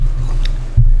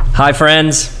Hi,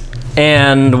 friends,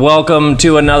 and welcome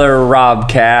to another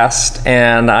Robcast.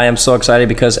 And I am so excited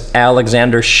because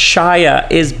Alexander Shaia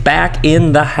is back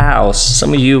in the house.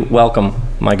 Some of you, welcome,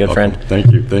 my good friend.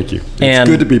 Thank you. It's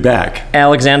good to be back.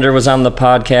 Alexander was on the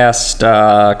podcast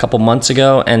a couple months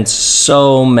ago, and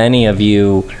so many of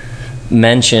you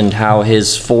mentioned how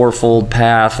his fourfold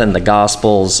path and the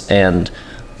Gospels and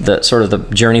the sort of the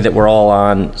journey that we're all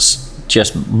on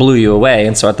just blew you away.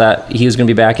 And so I thought he was going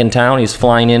to be back in town. He's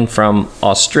flying in from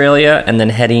Australia and then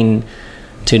heading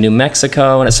to New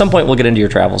Mexico. And at some point we'll get into your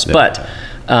travels. Yeah. But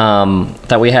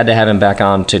thought we had to have him back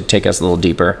on to take us a little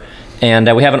deeper.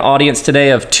 And we have an audience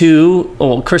today of two.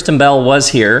 Well, Kristen Bell was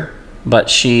here,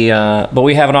 but we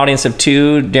have an audience of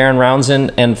two. Darren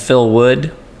Roundsen and Phil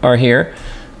Wood are here.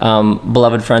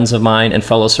 Beloved friends of mine and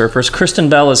fellow surfers. Kristen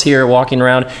Bell is here walking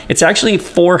around. It's actually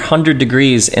 400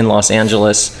 degrees in Los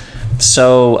Angeles.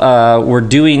 So we're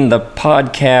doing the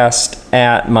podcast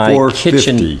at my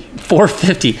 450. kitchen.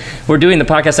 450. We're doing the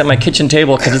podcast at my kitchen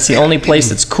table because it's the only place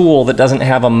that's cool that doesn't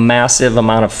have a massive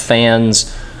amount of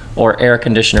fans or air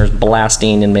conditioners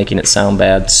blasting and making it sound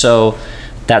bad. So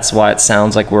that's why it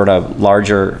sounds like we're at a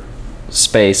larger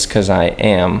space, because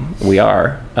we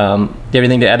are. Do you have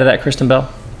anything to add to that, Kristen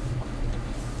Bell?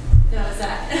 No, it's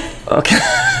that.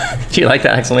 Okay. Do you like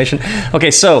that explanation? Okay,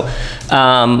 so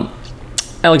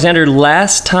Alexander,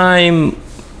 last time,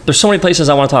 there's so many places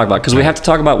I want to talk about because we have to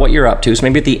talk about what you're up to. So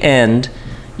maybe at the end,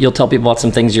 you'll tell people about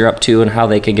some things you're up to and how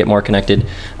they can get more connected.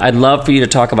 I'd love for you to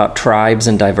talk about tribes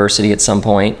and diversity at some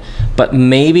point, but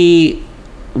maybe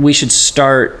we should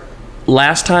start.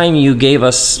 Last time you gave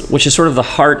us, which is sort of the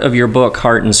heart of your book,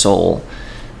 Heart and Soul,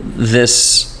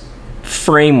 this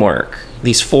framework,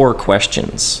 these 4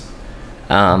 questions.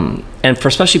 And for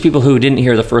especially people who didn't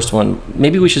hear the first one,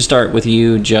 maybe we should start with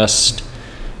you just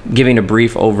giving a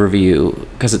brief overview,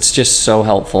 because it's just so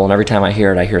helpful, and every time I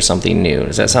hear it, I hear something new.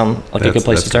 Does that sound like a good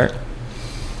place to start?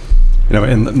 Good.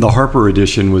 And the Harper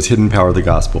edition was Hidden Power of the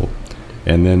Gospel,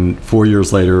 and then 4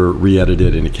 years later,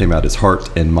 re-edited, and it came out as Heart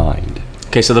and Mind.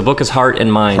 Okay, so the book is Heart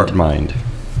and Mind. Heart and Mind.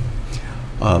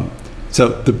 So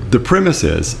the premise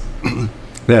is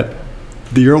that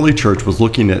the early church was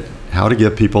looking at how to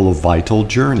give people a vital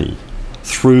journey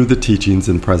through the teachings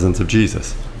and presence of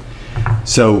Jesus.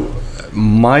 So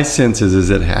my sense is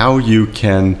that how you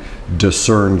can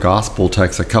discern gospel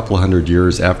texts a couple of hundred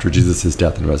years after Jesus'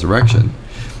 death and resurrection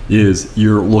is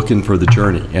you're looking for the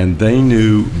journey. And they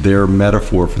knew their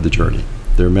metaphor for the journey.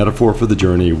 Their metaphor for the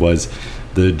journey was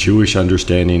the Jewish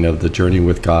understanding of the journey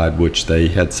with God, which they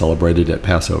had celebrated at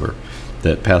Passover.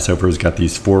 That Passover's got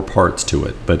these 4 parts to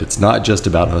it, but it's not just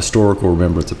about a historical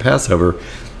remembrance of Passover.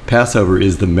 Passover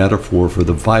is the metaphor for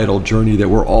the vital journey that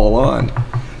we're all on.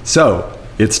 So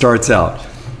it starts out,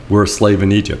 we're a slave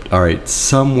in Egypt. All right,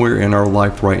 somewhere in our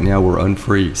life right now we're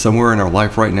unfree. Somewhere in our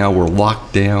life right now we're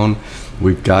locked down.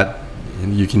 We've got,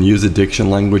 and you can use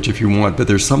addiction language if you want, but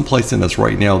there's some place in us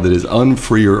right now that is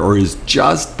unfree or is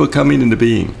just becoming into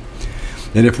being.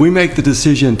 And if we make the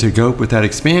decision to go with that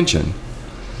expansion,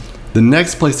 the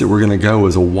next place that we're going to go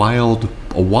is a wild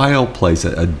place,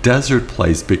 a desert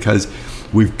place, because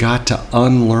we've got to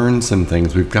unlearn some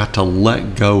things. We've got to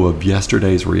let go of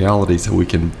yesterday's reality so we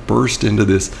can burst into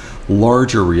this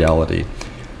larger reality.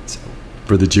 So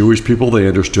for the Jewish people, they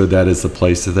understood that as the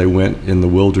place that they went in the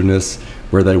wilderness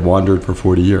where they wandered for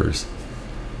 40 years.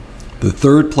 The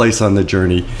third place on the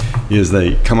journey is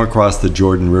they come across the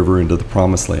Jordan River into the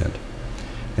Promised Land.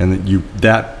 And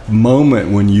that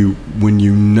moment when you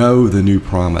know the new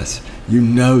promise, you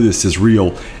know this is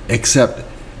real, except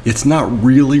it's not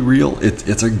really real.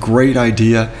 It's a great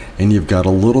idea, and you've got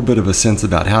a little bit of a sense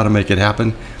about how to make it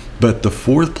happen. But the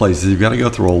fourth place is you've got to go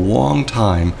through a long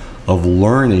time of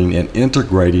learning and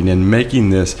integrating and making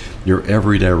this your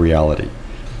everyday reality.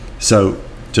 So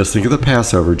just think of the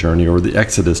Passover journey or the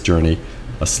Exodus journey,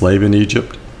 a slave in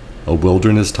Egypt, a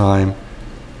wilderness time,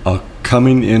 a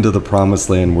coming into the promised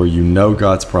land where you know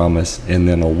God's promise, and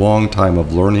then a long time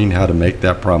of learning how to make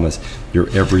that promise your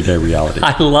everyday reality.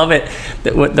 I love it.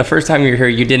 The first time you were here,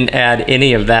 you didn't add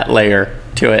any of that layer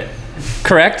to it.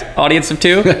 Correct? Audience of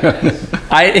 2?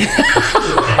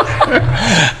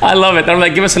 I love it. I'm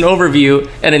like, give us an overview,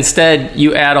 and instead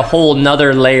you add a whole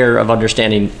nother layer of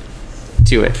understanding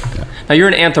to it. Yeah. Now, you're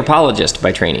an anthropologist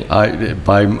by training.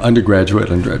 By undergraduate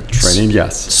training,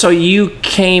 yes. So you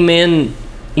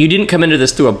didn't come into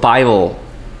this through a Bible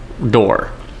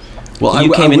door. Well,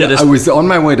 I was on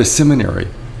my way to seminary,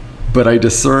 but I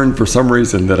discerned for some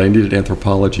reason that I needed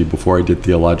anthropology before I did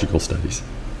theological studies.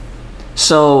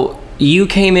 So you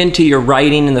came into your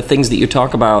writing and the things that you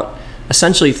talk about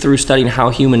essentially through studying how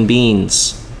human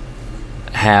beings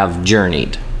have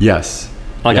journeyed. Yes.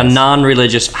 Like a Yes.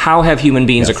 non-religious, how have human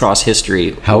beings Yes. across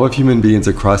history? How have human beings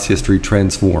across history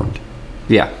transformed?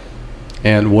 Yeah.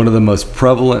 And one of the most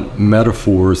prevalent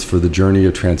metaphors for the journey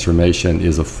of transformation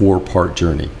is a 4-part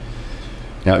journey.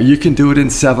 Now, you can do it in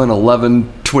 7,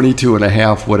 11, 22 and a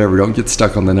half, whatever. Don't get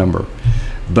stuck on the number.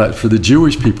 But for the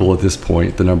Jewish people at this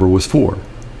point, the number was 4.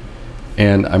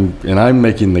 And I'm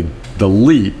making the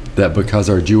leap that because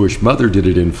our Jewish mother did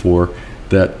it in 4,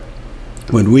 that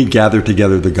when we gathered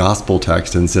together the gospel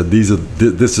text and said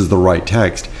this is the right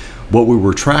text, what we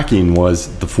were tracking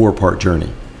was the 4-part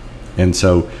journey. And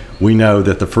so we know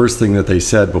that the first thing that they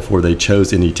said before they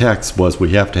chose any text was,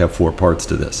 we have to have 4 parts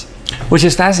to this. Which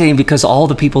is fascinating, because all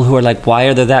the people who are like, why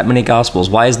are there that many gospels?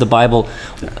 Why is the Bible...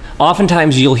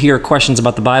 Oftentimes you'll hear questions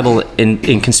about the Bible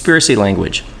in conspiracy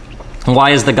language.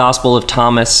 Why is the Gospel of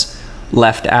Thomas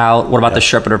left out? What about the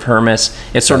Shepherd of Hermas?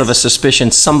 It's sort of a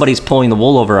suspicion somebody's pulling the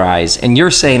wool over our eyes. And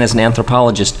you're saying, as an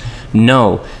anthropologist,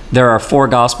 no, there are 4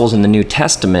 gospels in the New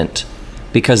Testament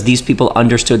because these people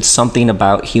understood something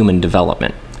about human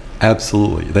development.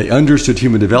 Absolutely. They understood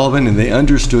human development, and they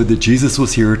understood that Jesus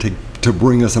was here to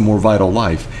bring us a more vital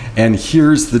life. And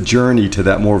here's the journey to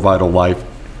that more vital life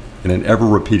in an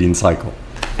ever-repeating cycle.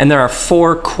 And there are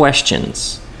 4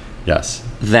 questions Yes.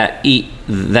 that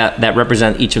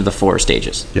represent each of the 4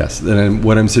 stages. Yes. And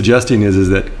what I'm suggesting is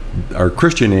that our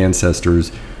Christian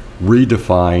ancestors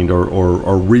redefined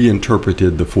or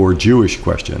reinterpreted the 4 Jewish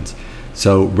questions.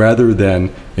 So rather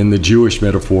than in the Jewish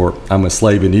metaphor, I'm a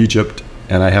slave in Egypt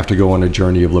and I have to go on a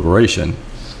journey of liberation,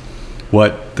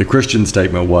 what the Christian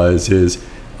statement is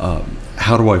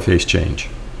how do I face change?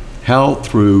 How,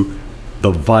 through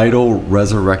the vital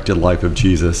resurrected life of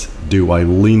Jesus, do I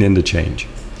lean into change?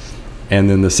 And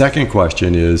then the second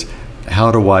question is,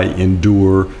 how do I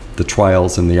endure the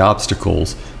trials and the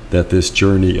obstacles that this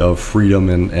journey of freedom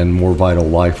and more vital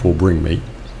life will bring me?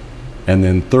 And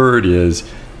then third is,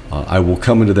 I will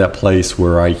come into that place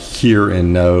where I hear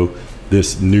and know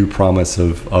this new promise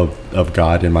of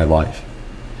God in my life.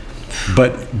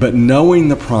 But knowing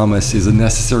the promise is a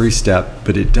necessary step,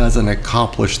 but it doesn't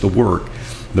accomplish the work.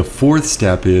 The 4th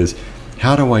step is,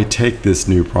 how do I take this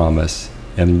new promise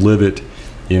and live it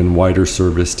in wider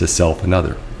service to self and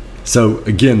other? So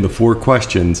again, the 4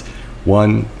 questions: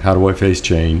 1, how do I face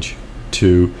change?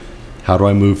 2, how do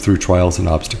I move through trials and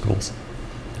obstacles?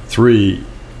 3,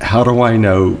 how do I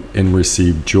know and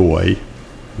receive joy,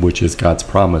 which is God's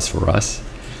promise for us?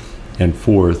 And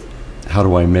 4th, how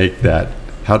do I make that,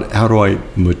 how do I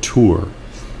mature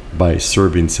by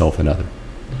serving self and other?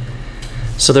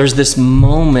 So there's this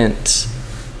moment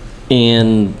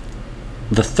in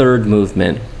the 3rd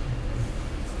movement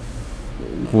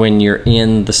when you're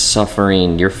in the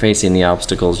suffering, you're facing the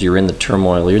obstacles, you're in the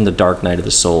turmoil, you're in the dark night of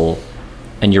the soul,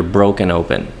 and you're broken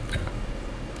open.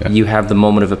 Yeah. You have the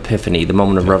moment of epiphany, the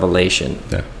moment of revelation.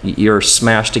 Yeah. You're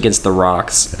smashed against the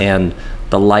rocks, and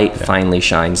the light finally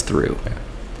shines through. Yeah.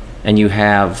 And you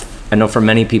have, I know for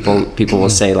many people will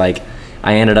say, like,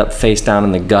 I ended up face down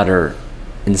in the gutter,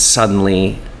 and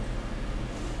suddenly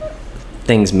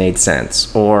things made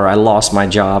sense. Or I lost my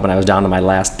job, and I was down to my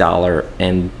last dollar,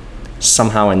 and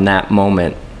somehow in that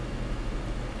moment,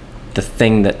 the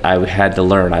thing that I had to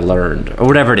learn, I learned, or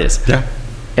whatever it is. Yeah.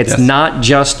 It's not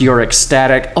just your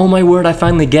ecstatic, oh my word, I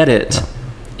finally get it. No.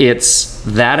 It's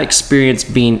that experience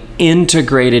being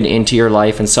integrated into your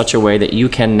life in such a way that you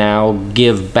can now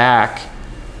give back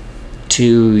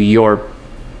to your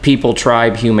people,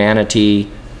 tribe, humanity,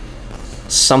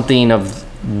 something of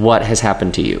what has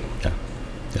happened to you. Yeah.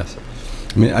 Yes.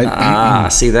 I mean,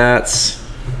 see, that's...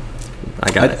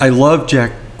 I got it. I love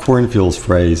Jack Kornfield's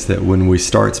phrase that when we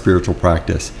start spiritual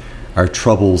practice, our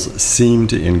troubles seem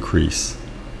to increase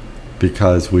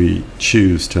because we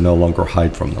choose to no longer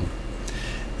hide from them.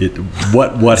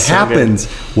 What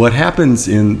happens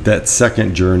in that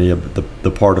second journey of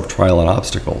the part of trial and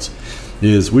obstacles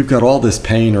is we've got all this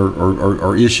pain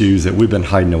or issues that we've been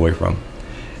hiding away from.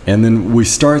 And then we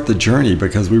start the journey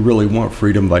because we really want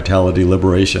freedom, vitality,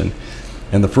 liberation.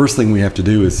 And the first thing we have to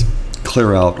do is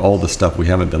clear out all the stuff we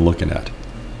haven't been looking at.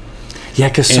 Yeah,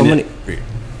 because so many...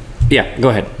 Yeah, go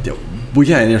ahead. Well,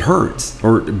 yeah, and it hurts,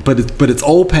 but it's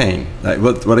old pain.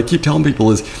 What I keep telling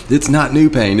people is it's not new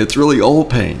pain; it's really old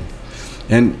pain,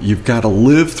 and you've got to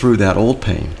live through that old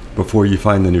pain before you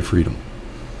find the new freedom.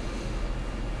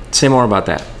 Say more about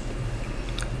that.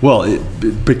 Well,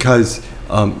 because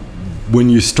when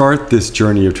you start this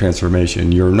journey of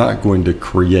transformation, you're not going to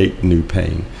create new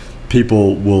pain.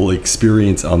 People will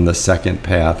experience on the second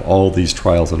path all these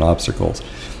trials and obstacles,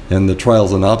 and the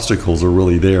trials and obstacles are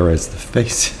really there as the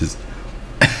faces.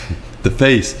 The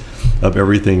face of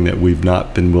everything that we've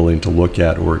not been willing to look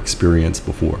at or experience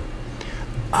before.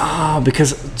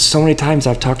 Because so many times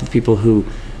I've talked with people who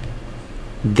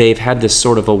they've had this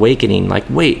sort of awakening, like,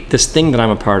 wait, this thing that I'm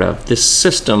a part of, this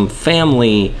system,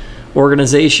 family,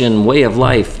 organization, way of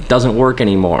life doesn't work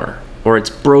anymore, or it's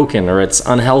broken, or it's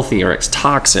unhealthy, or it's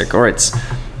toxic, or it's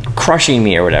crushing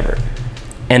me, or whatever.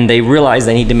 And they realize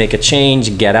they need to make a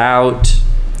change, get out,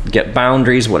 get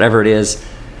boundaries, whatever it is.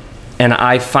 And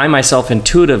I find myself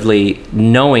intuitively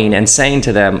knowing and saying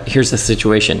to them, here's the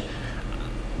situation.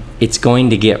 It's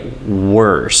going to get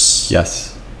worse.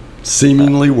 Yes.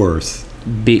 Seemingly worse.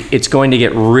 It's going to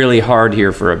get really hard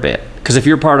here for a bit. Because if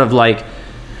you're part of like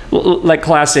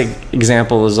classic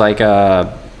example is like,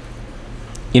 a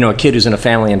kid who's in a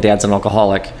family and dad's an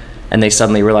alcoholic, and they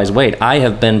suddenly realize, wait, I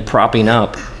have been propping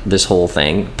up this whole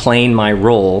thing, playing my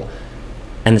role,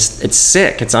 and it's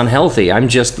sick, it's unhealthy. I'm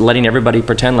just letting everybody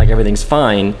pretend like everything's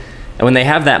fine. And when they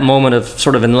have that moment of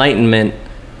sort of enlightenment,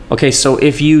 okay, so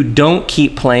if you don't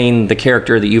keep playing the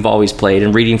character that you've always played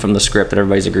and reading from the script that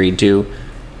everybody's agreed to,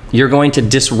 you're going to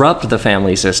disrupt the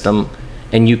family system,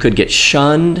 and you could get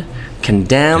shunned,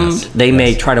 condemned. Yes. They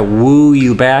may try to woo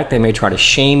you back. They may try to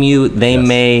shame you. They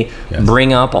may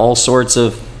bring up all sorts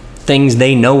of things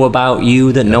they know about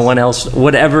you that no one else,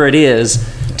 whatever it is,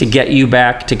 to get you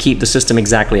back to keep the system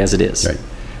exactly as it is. Right.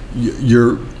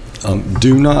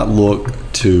 Do not look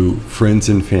to friends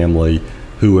and family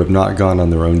who have not gone on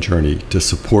their own journey to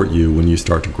support you when you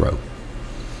start to grow.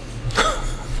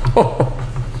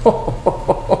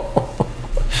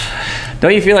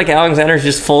 Don't you feel like Alexander's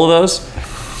just full of those?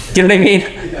 Do you know what I mean?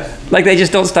 Like they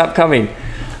just don't stop coming.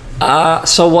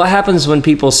 So what happens when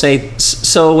people say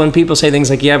things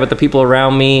like, yeah, but the people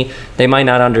around me, they might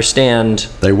not understand.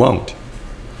 They won't.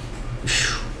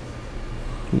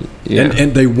 Yeah.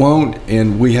 And they won't,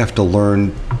 and we have to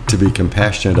learn to be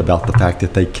compassionate about the fact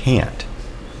that they can't.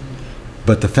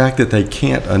 But the fact that they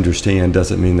can't understand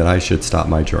doesn't mean that I should stop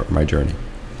my journey.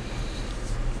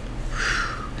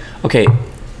 Okay,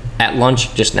 at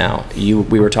lunch just now,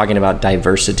 we were talking about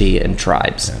diversity and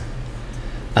tribes.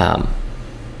 Yeah.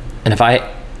 And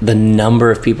the number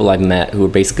of people I've met who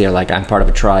basically are like, I'm part of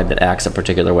a tribe that acts a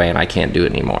particular way and I can't do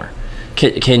it anymore.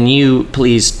 Can you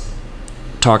please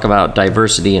talk about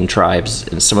diversity and tribes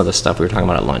and some of the stuff we were talking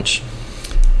about at lunch?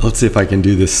 Let's see if I can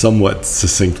do this somewhat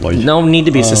succinctly. No need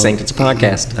to be succinct. It's a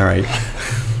podcast. All right.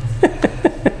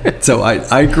 So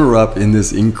I grew up in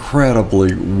this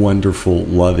incredibly wonderful,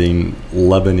 loving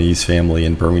Lebanese family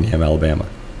in Birmingham, Alabama.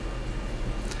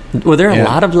 Were there a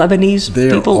lot of Lebanese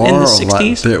people in the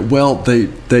 60s?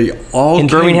 They all in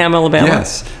Birmingham, Alabama?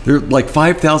 Yes. There are like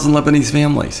 5,000 Lebanese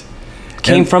families.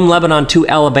 Came from Lebanon to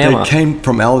Alabama. They came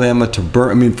from Alabama to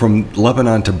from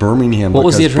Lebanon to Birmingham. What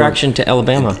was the attraction to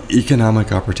Alabama?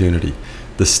 Economic opportunity.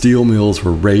 The steel mills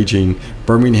were raging.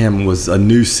 Birmingham was a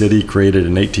new city created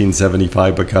in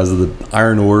 1875 because of the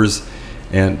iron ores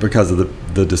and because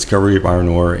of the discovery of iron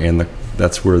ore, and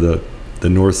that's where the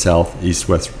north-south,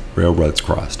 east-west railroads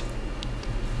crossed.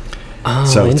 Oh,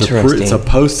 so interesting. It's a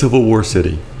post-Civil War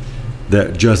city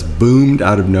that just boomed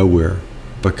out of nowhere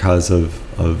because of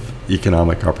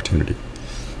economic opportunity.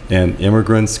 And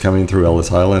immigrants coming through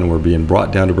Ellis Island were being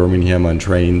brought down to Birmingham on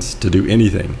trains to do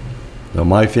anything. Now,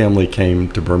 my family came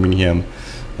to Birmingham.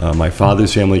 My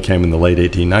father's family came in the late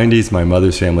 1890s. My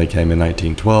mother's family came in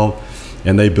 1912,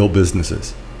 and they built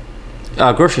businesses.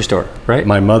 Grocery store, right?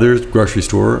 My mother's grocery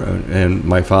store, and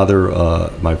my father,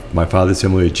 my father's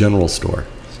family, a general store.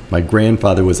 My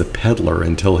grandfather was a peddler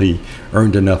until he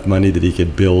earned enough money that he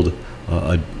could build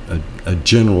a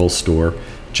general store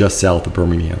just south of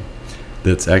Birmingham.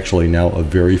 That's actually now a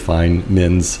very fine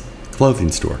men's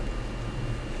clothing store.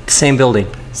 Same building.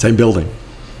 Same building,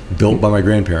 built by my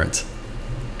grandparents.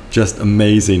 Just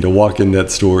amazing to walk in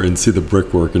that store and see the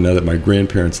brickwork and know that my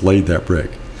grandparents laid that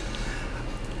brick.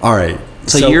 All right.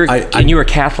 So you were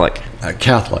Catholic.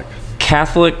 Catholic.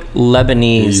 Catholic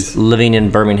Lebanese living in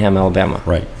Birmingham, Alabama.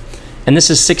 Right. And this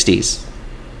is 60s.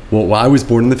 Well, I was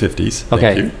born in the 50s.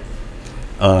 Okay. Thank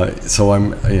you. So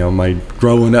I'm, my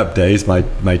growing up days,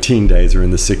 my teen days are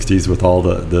in the 60s with all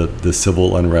the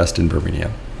civil unrest in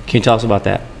Birmingham. Can you tell us about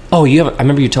that? Oh, I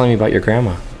remember you telling me about your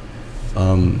grandma.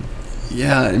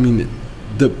 Yeah, I mean,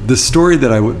 the story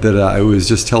that I was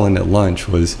just telling at lunch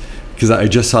was because I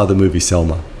just saw the movie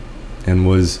Selma, and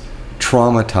was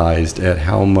traumatized at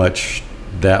how much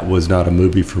that was not a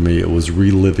movie for me. It was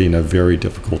reliving a very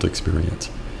difficult experience.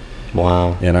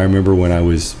 Wow. And I remember when I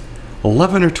was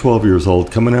 11 or 12 years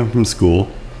old, coming home from school,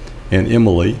 and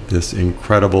Emily, this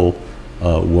incredible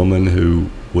woman who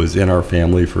was in our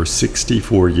family for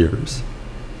 64 years,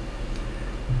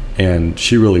 and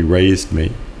she really raised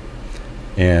me.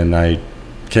 And I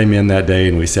came in that day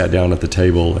and we sat down at the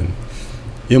table, and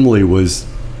Emily was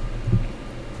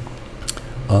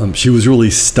she was really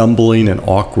stumbling and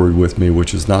awkward with me,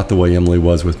 which is not the way Emily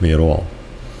was with me at all.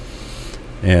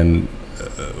 And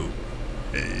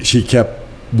she kept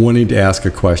wanting to ask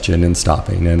a question and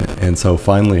stopping. And so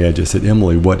finally I just said,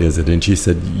 Emily, what is it? And she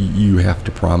said, you have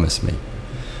to promise me.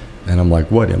 And I'm like,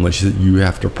 what, Emily? She said, you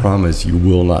have to promise you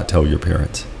will not tell your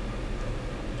parents.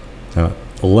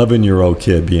 11-year-old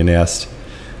kid being asked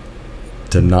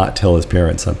to not tell his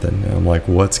parents something. And I'm like,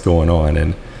 what's going on?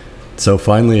 And so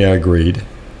finally I agreed,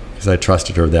 because I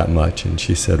trusted her that much. And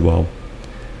she said, well,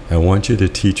 I want you to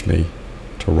teach me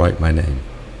to write my name,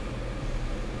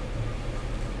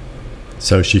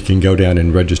 so she can go down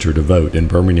and register to vote in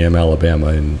Birmingham, Alabama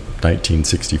in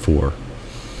 1964.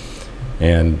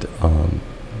 And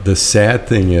the sad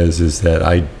thing is that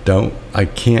I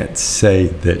can't say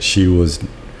that she was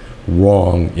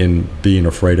wrong in being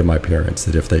afraid of my parents,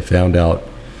 that if they found out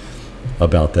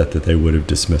about that they would have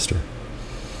dismissed her.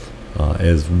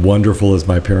 As wonderful as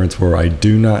my parents were, I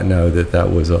do not know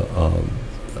that was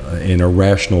an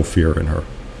irrational fear in her.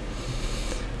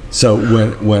 So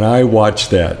when I watched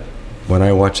that,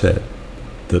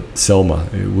 the Selma,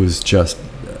 it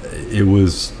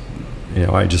was,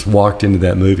 I just walked into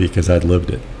that movie because I'd lived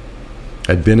it.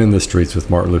 I'd been in the streets with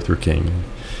Martin Luther King.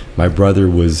 My brother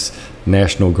was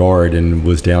National Guard and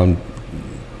was down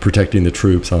protecting the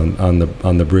troops on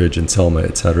the bridge in Selma,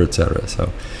 et cetera, et cetera.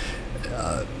 So,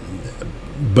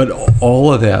 but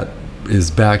all of that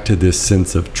is back to this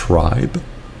sense of tribe.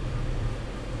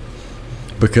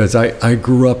 Because I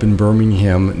grew up in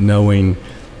Birmingham knowing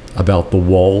about the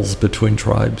walls between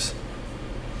tribes,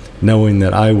 knowing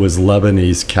that I was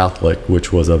Lebanese Catholic,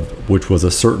 which was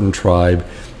a certain tribe,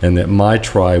 and that my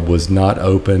tribe was not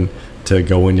open to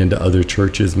going into other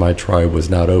churches. My tribe was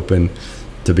not open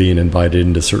to being invited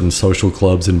into certain social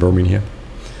clubs in Birmingham,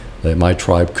 that my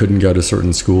tribe couldn't go to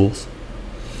certain schools.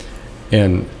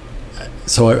 And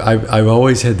so I've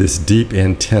always had this deep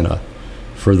antenna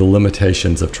for the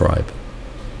limitations of tribe.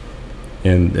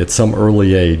 And at some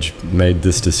early age made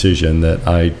this decision that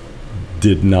I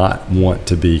did not want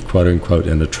to be, quote unquote,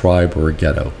 in a tribe or a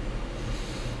ghetto.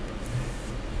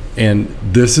 And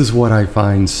this is what I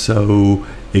find so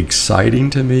exciting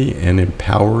to me and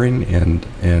empowering and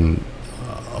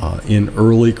in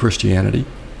early Christianity,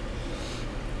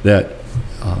 that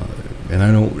and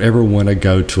I don't ever want to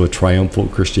go to a triumphal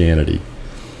Christianity,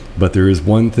 but there is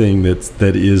one thing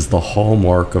that is the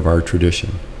hallmark of our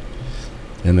tradition.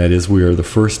 And that is, we are the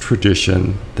first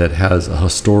tradition that has a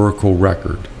historical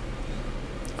record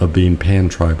of being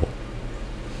pan-tribal.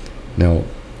 Now,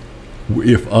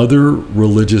 if other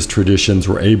religious traditions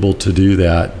were able to do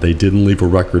that, they didn't leave a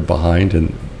record behind,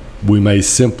 and we may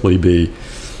simply be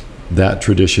that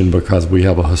tradition because we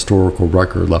have a historical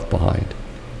record left behind.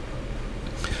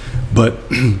 But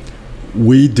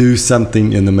we do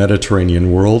something in the Mediterranean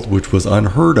world which was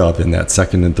unheard of in that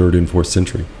 2nd and 3rd and 4th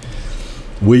century.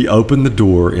 We opened the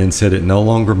door and said, it no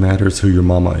longer matters who your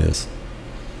mama is.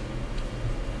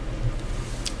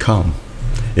 Come.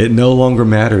 It no longer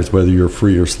matters whether you're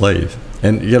free or slave.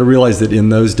 And you got to realize that in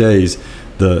those days,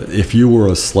 if you were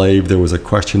a slave, there was a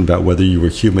question about whether you were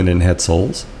human and had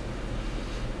souls.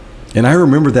 And I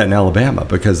remember that in Alabama,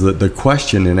 because the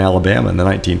question in Alabama in the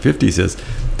 1950s is,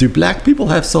 do black people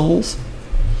have souls?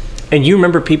 And you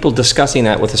remember people discussing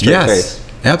that with a straight face?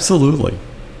 Yes, absolutely.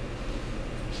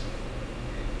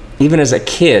 Even as a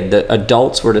kid, the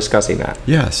adults were discussing that.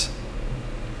 Yes.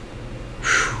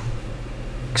 Whew.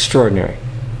 Extraordinary.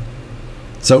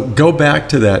 So go back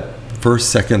to that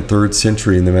 1st, 2nd, 3rd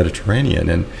century in the Mediterranean,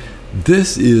 and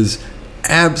this is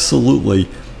absolutely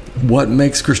what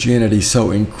makes Christianity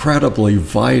so incredibly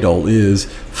vital, is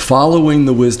following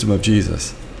the wisdom of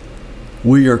Jesus.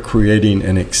 We are creating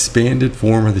an expanded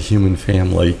form of the human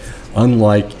family,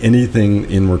 unlike anything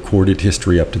in recorded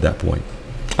history up to that point.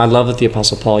 I love that the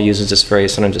Apostle Paul uses this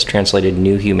phrase, sometimes it's translated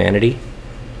new humanity,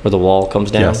 where the wall comes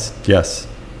down. Yes.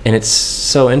 And it's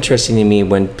so interesting to me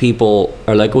when people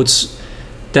are like,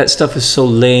 that stuff is so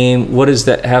lame. What does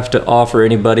that have to offer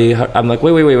anybody? I'm like,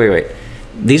 wait.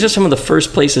 These are some of the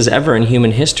first places ever in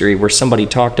human history where somebody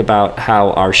talked about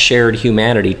how our shared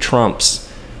humanity trumps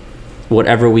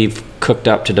whatever we've cooked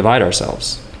up to divide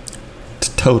ourselves.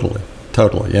 Totally.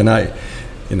 And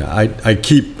I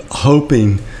keep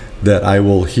hoping that I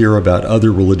will hear about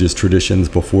other religious traditions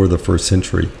before the 1st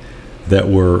century that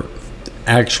were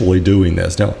actually doing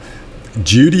this. Now,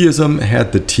 Judaism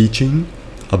had the teaching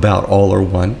about all are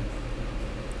one,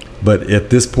 but at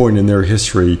this point in their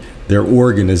history, their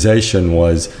organization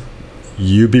was,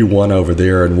 you be one over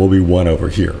there and we'll be one over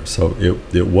here. So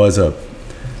it was a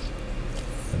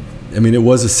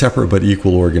separate but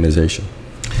equal organization.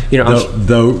 You know,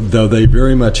 though they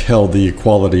very much held the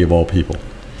equality of all people.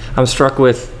 I'm struck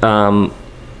with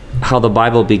how the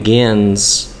Bible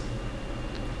begins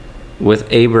with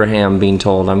Abraham being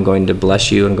told, I'm going to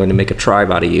bless you and I'm going to make a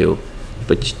tribe out of you.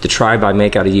 But the tribe I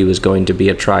make out of you is going to be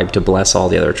a tribe to bless all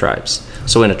the other tribes.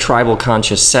 So in a tribal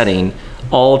conscious setting,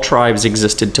 all tribes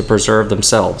existed to preserve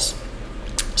themselves.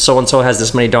 So-and-so has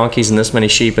this many donkeys and this many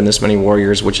sheep and this many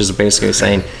warriors, which is basically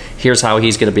saying, here's how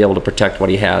he's going to be able to protect what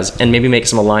he has and maybe make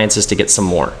some alliances to get some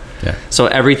more. Yeah. So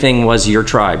everything was your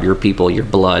tribe, your people, your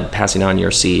blood, passing on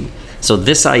your seed. So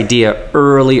this idea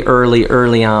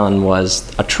early on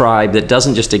was a tribe that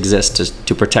doesn't just exist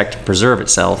to protect and preserve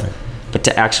itself, right, but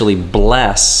to actually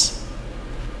bless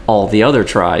all the other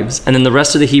tribes. And then the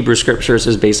rest of the Hebrew scriptures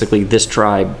is basically this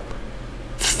tribe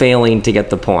failing to get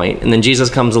the point. And then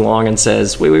Jesus comes along and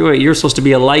says, wait, you're supposed to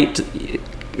be a light,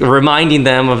 reminding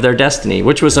them of their destiny,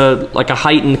 which was a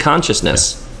heightened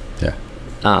consciousness. Yeah.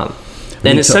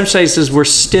 And essentially says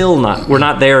we're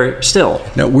not there still.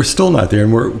 No, we're still not there,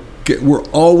 and we're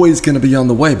always going to be on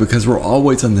the way because we're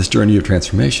always on this journey of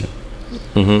transformation.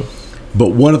 Mm-hmm. But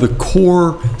one of the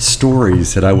core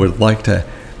stories that I would like to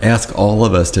ask all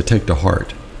of us to take to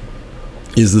heart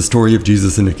is the story of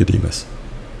Jesus and Nicodemus.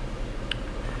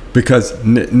 Because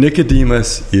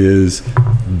Nicodemus is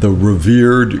the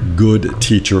revered good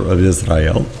teacher of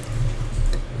Israel,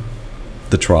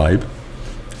 the tribe,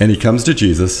 and he comes to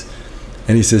Jesus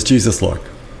and he says, Jesus, look,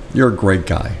 you're a great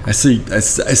guy. I see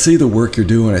the work you're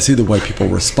doing. I see the way people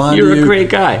respond to you. You're a great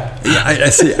guy. I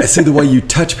see the way you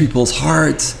touch people's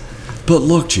hearts. But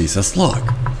look, Jesus, look.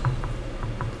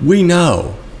 We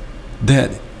know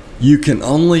that you can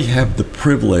only have the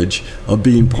privilege of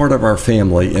being part of our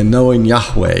family and knowing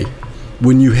Yahweh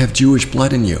when you have Jewish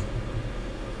blood in you.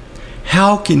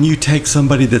 How can you take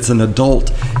somebody that's an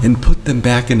adult and put them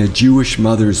back in a Jewish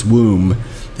mother's womb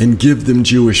and give them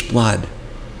Jewish blood?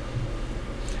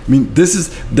 I mean, this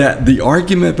is the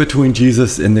argument between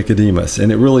Jesus and Nicodemus,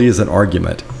 and it really is an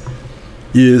argument,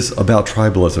 is about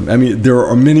tribalism. I mean, there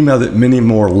are many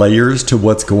more layers to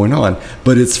what's going on,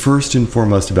 but it's first and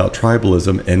foremost about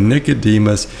tribalism, and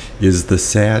Nicodemus is the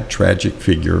sad, tragic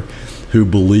figure who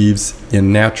believes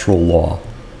in natural law.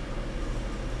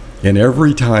 And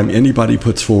every time anybody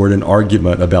puts forward an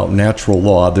argument about natural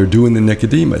law, they're doing the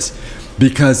Nicodemus,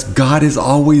 because God is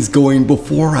always going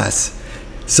before us.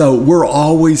 So we're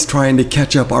always trying to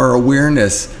catch up our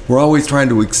awareness. We're always trying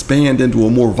to expand into a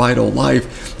more vital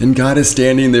life. And God is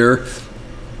standing there,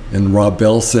 in Rob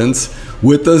Bell's sense,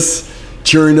 with us,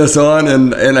 cheering us on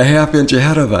and a half inch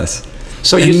ahead of us.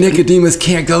 So Nicodemus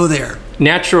can't go there.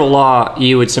 Natural law,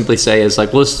 you would simply say, is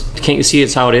like, well, can't you see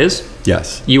it's how it is?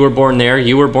 Yes. You were born there.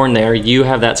 You were born there. You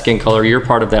have that skin color. You're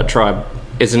part of that tribe.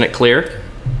 Isn't it clear?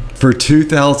 For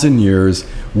 2,000 years,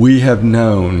 we have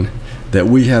known that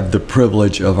we have the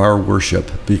privilege of our worship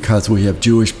because we have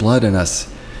Jewish blood in us.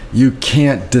 You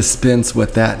can't dispense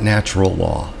with that natural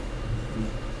law.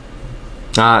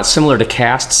 Similar to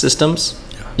caste systems.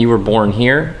 Yeah. You were born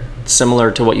here.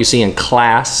 Similar to what you see in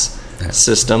class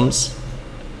systems,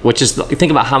 which is,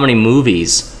 think about how many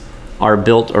movies are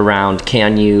built around,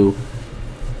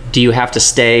 do you have to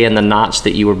stay in the notch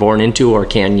that you were born into, or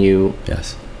can you...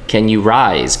 Yes. Can you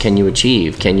rise? Can you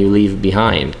achieve? Can you leave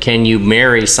behind? Can you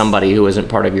marry somebody who isn't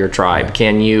part of your tribe? Right.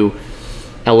 Can you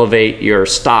elevate your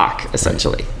stock,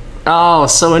 essentially? Right. Oh,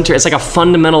 so interesting. It's like a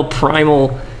fundamental,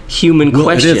 primal human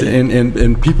question. It is,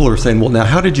 and people are saying, well, now,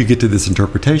 how did you get to this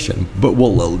interpretation? But,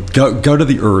 well, go to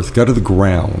the earth, go to the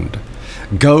ground.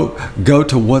 Go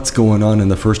to what's going on in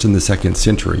the 1st and the 2nd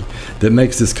century that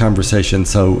makes this conversation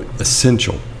so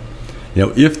essential. You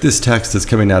know, if this text is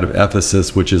coming out of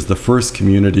Ephesus, which is the first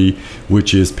community,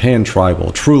 which is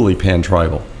pan-tribal, truly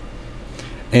pan-tribal,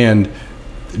 and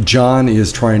John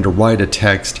is trying to write a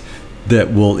text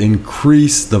that will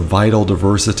increase the vital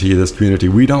diversity of this community.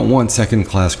 We don't want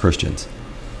second-class Christians.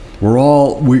 We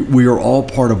are all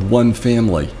part of one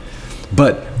family,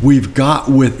 but we've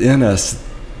got within us,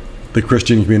 the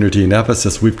Christian community in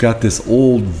Ephesus, we've got this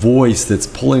old voice that's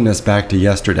pulling us back to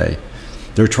yesterday.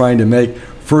 They're trying to make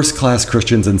first-class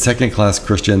Christians and second-class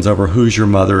Christians over who's your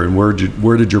mother and where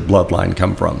did your bloodline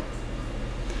come from.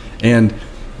 And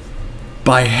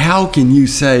by how can you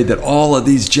say that all of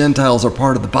these Gentiles are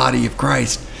part of the body of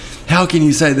Christ? How can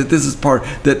you say that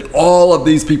that all of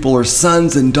these people are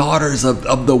sons and daughters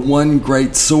of the one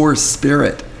great source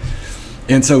spirit?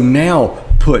 And so now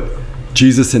put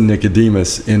Jesus and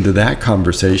Nicodemus into that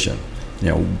conversation. You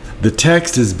know, the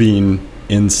text is being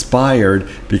inspired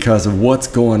because of what's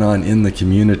going on in the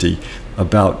community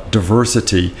about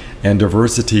diversity, and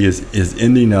diversity is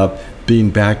ending up being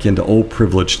back into old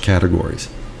privileged categories.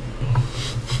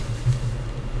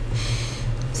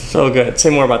 So good. Say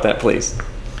more about that, please.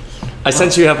 I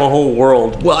sense you have a whole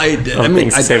world. Well, I mean,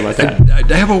 things to say about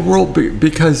that. I have a world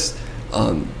because,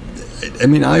 I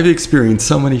mean, I've experienced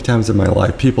so many times in my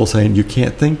life people saying, you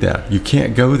can't think that. You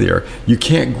can't go there. You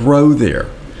can't grow there.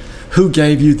 Who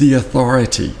gave you the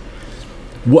authority?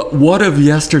 What of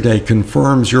yesterday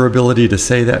confirms your ability to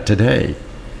say that today?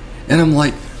 And I'm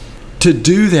like, to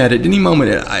do that at any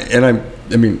moment,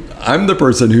 I'm the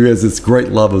person who has this great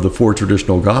love of the four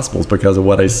traditional gospels because of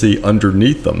what I see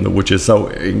underneath them, which is so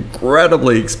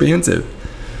incredibly expansive.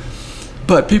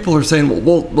 But people are saying,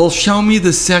 well, show me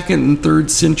the second and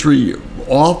third century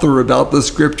author about the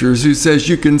scriptures who says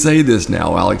you can say this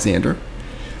now, Alexander.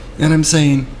 And I'm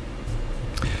saying,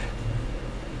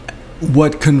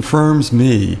 what confirms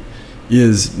me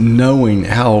is knowing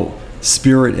how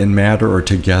spirit and matter are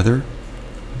together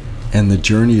and the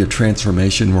journey of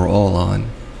transformation we're all on.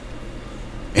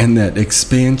 And that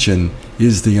expansion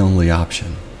is the only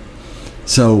option.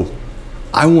 So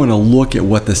I want to look at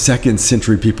what the second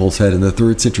century people said and the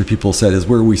third century people said is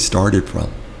where we started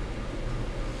from.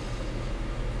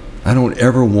 I don't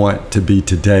ever want to be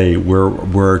today where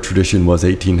our tradition was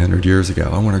 1,800 years ago.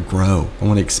 I want to grow. I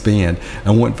want to expand. I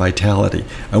want vitality.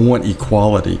 I want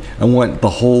equality. I want the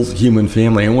whole human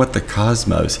family. I want the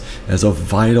cosmos as a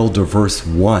vital, diverse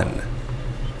one.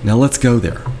 Now let's go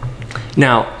there.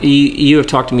 Now, you have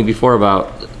talked to me before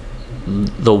about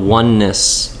the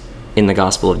oneness in the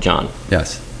Gospel of John.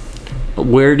 Yes.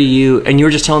 Where do you, and you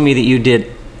were just telling me that you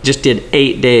did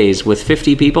 8 days with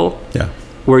 50 people? Yeah.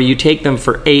 Where you take them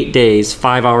for 8 days,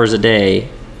 5 hours a day,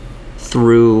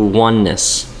 through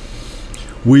oneness.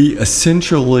 We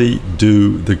essentially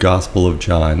do the Gospel of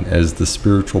John as the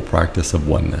spiritual practice of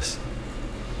oneness.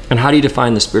 And how do you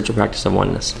define the spiritual practice of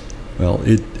oneness? Well,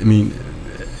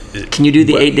 can you do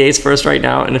the 8 days for us right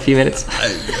now in a few minutes?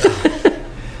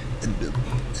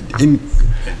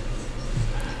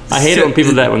 I hate it when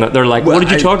people when they're like, what did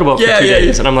you talk about for 2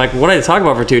 days? And I'm like, what did I talk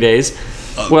about for 2 days?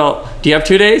 Well, do you have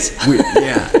 2 days?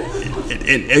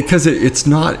 Because it's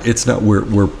not.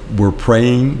 We're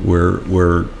praying.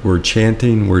 We're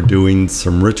chanting. We're doing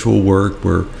some ritual work.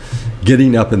 We're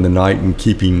getting up in the night and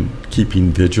keeping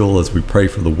vigil as we pray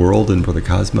for the world and for the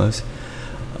cosmos.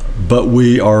 But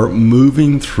we are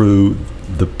moving through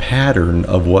the pattern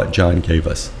of what John gave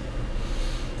us.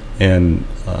 And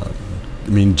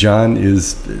John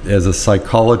is, as a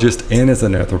psychologist and as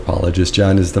an anthropologist,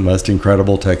 John is the most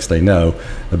incredible text I know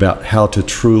about how to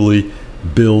truly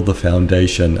build the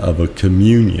foundation of a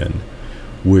communion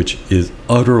which is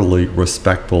utterly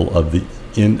respectful of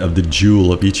the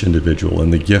jewel of each individual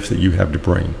and the gift that you have to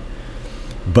bring.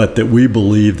 But that we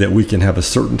believe that we can have a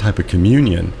certain type of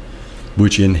communion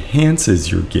which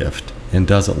enhances your gift and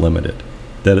doesn't limit it.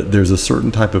 That there's a certain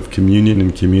type of communion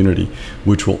and community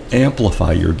which will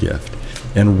amplify your gift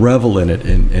and revel in it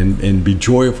and be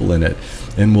joyful in it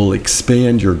and will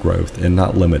expand your growth and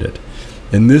not limit it.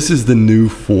 And this is the new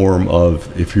form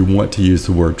of, if you want to use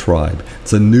the word tribe,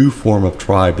 it's a new form of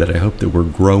tribe that I hope that we're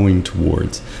growing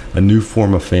towards, a new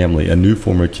form of family, a new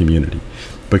form of community.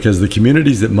 Because the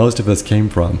communities that most of us came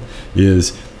from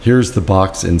is, here's the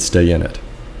box and stay in it.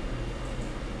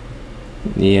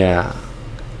 Yeah.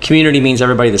 Community means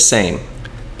everybody the same.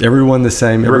 Everyone the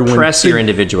same. Repress your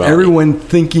individuality. Everyone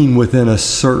thinking within a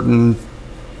certain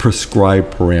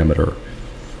prescribed parameter.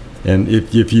 And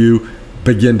if you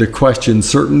begin to question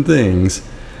certain things,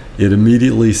 it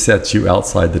immediately sets you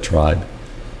outside the tribe.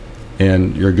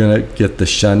 And you're going to get the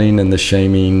shunning and the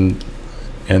shaming,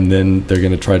 and then they're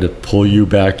going to try to pull you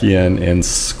back in and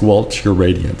squelch your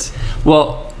radiance.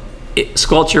 Well,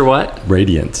 squelch your what?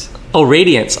 Radiance. Oh,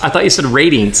 radiance. I thought you said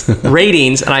ratings.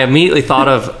 Ratings, and I immediately thought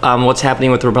of what's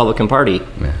happening with the Republican Party.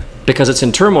 Yeah. Because it's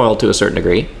in turmoil to a certain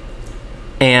degree.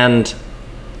 And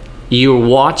you're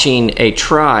watching a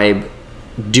tribe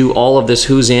do all of this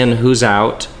who's in, who's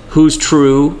out, who's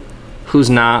true, who's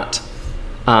not.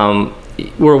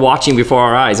 We're watching before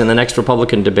our eyes in the next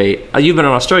Republican debate. You've been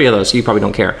in Australia, though, so you probably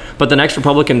don't care. But the next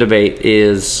Republican debate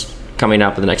is coming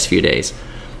up in the next few days.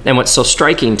 And what's so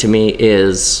striking to me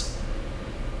is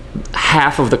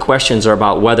half of the questions are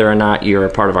about whether or not you're a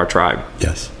part of our tribe.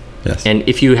 Yes. And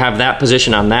if you have that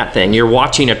position on that thing, you're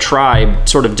watching a tribe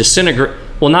sort of disintegrate,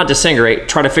 well, not disintegrate,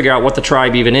 try to figure out what the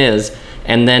tribe even is.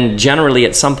 And then generally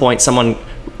at some point someone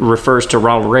refers to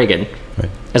Ronald Reagan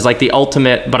as like the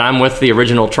ultimate, but I'm with the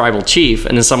original tribal chief.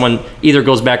 And then someone either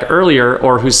goes back earlier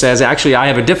or who says, actually, I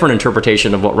have a different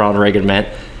interpretation of what Ronald Reagan meant.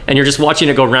 And you're just watching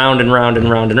it go round and round and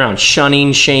round and round,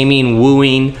 shunning, shaming,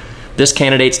 wooing. This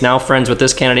candidate's now friends with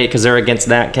this candidate because they're against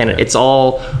that candidate. Yeah. It's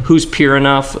all who's pure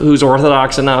enough, who's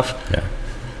orthodox enough. Yeah.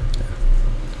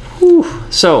 Whew.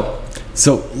 So,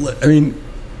 I mean,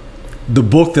 the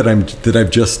book that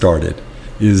I've just started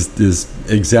is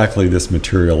exactly this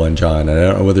material on John. I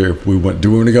don't know whether we want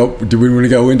do we want to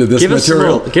go into this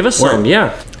material? Give us some,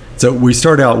 yeah. So we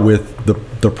start out with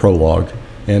the prologue,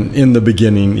 and in the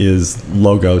beginning is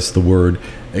logos, the word.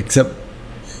 Except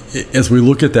as we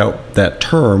look at that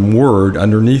term word,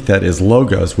 underneath that is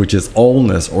logos, which is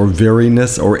allness or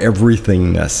veriness or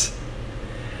everythingness.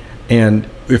 And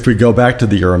if we go back to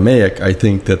the Aramaic, I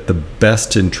think that the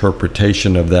best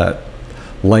interpretation of that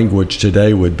language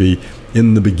today would be,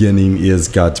 in the beginning is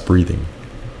God's breathing.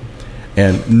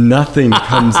 And nothing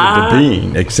comes into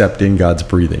being except in God's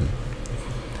breathing.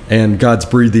 And God's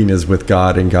breathing is with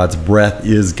God, and God's breath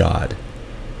is God.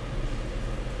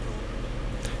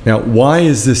 Now, why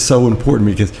is this so important?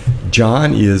 Because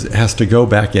John has to go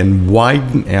back and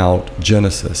widen out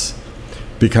Genesis,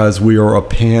 because we are a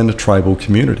pan-tribal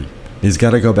community. He's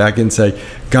got to go back and say,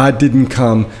 God didn't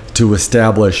come to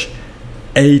establish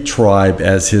a tribe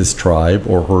as his tribe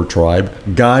or her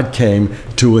tribe. God came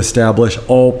to establish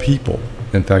all people.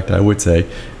 In fact, I would say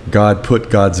God put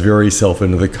God's very self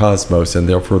into the cosmos, and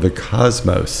therefore the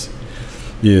cosmos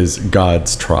is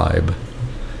God's tribe.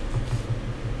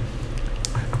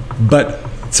 But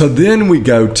so then we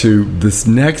go to this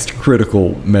next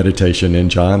critical meditation in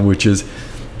John, which is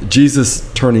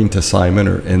Jesus turning to Simon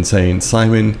and saying,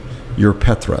 Simon, you're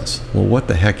Petros. Well, what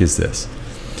the heck is this?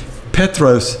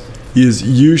 Petros is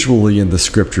usually in the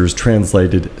scriptures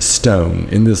translated stone.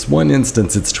 In this one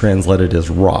instance, it's translated as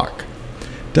rock.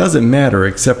 Doesn't matter,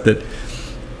 except that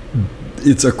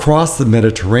it's across the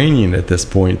Mediterranean at this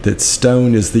point that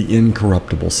stone is the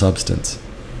incorruptible substance.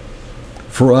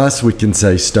 For us, we can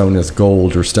say stone is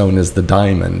gold or stone is the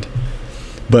diamond.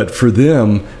 But for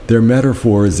them, their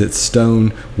metaphor is that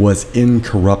stone was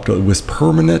incorruptible. It was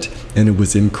permanent and it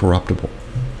was incorruptible.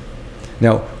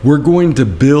 Now, we're going to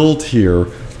build here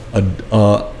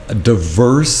a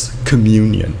diverse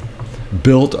communion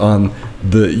built on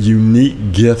the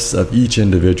unique gifts of each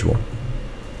individual.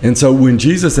 And so when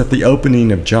Jesus, at the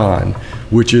opening of John,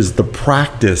 which is the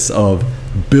practice of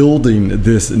building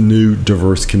this new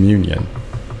diverse communion,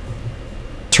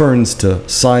 turns to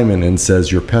Simon and says,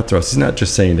 you're Petros, he's not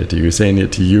just saying it to you. He's saying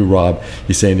it to you, Rob.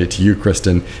 He's saying it to you,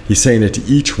 Kristen. He's saying it to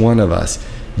each one of us.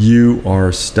 You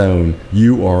are stone.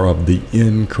 You are of the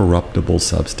incorruptible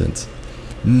substance.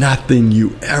 Nothing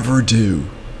you ever do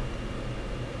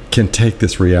can take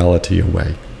this reality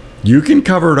away. You can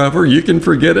cover it over. You can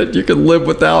forget it. You can live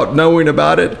without knowing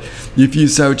about it if you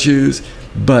so choose.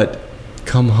 But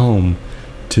come home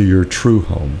to your true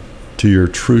home, to your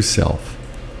true self,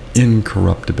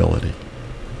 incorruptibility.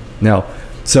 Now,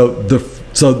 so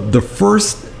the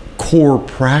first core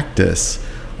practice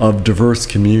of diverse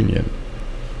communion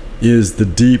is the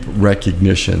deep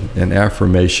recognition and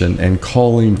affirmation and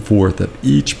calling forth of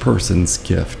each person's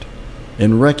gift,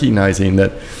 and recognizing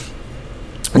that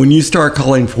when you start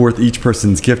calling forth each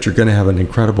person's gift, you're going to have an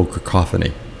incredible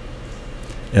cacophony,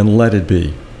 and let it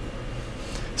be.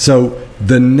 So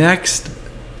the next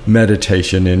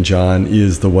meditation in John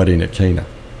is the wedding at Cana.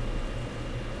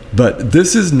 But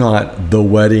this is not the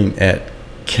wedding at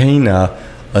Cana,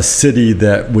 a city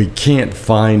that we can't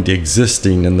find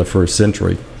existing in the first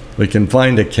century. We can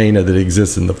find a Cana that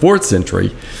exists in the 4th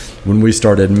century when we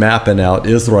started mapping out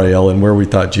Israel and where we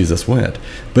thought Jesus went.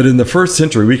 But in the 1st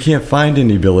century, we can't find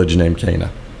any village named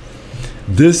Cana.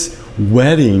 This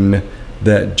wedding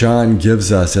that John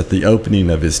gives us at the opening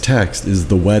of his text is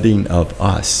the wedding of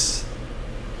us.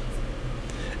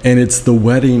 And it's the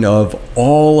wedding of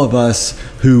all of us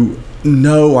who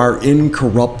know our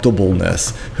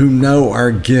incorruptibleness, who know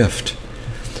our gift,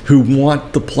 who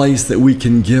want the place that we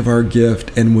can give our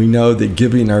gift, and we know that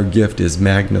giving our gift is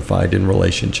magnified in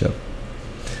relationship.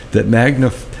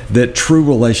 That true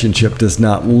relationship does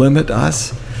not limit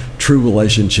us. True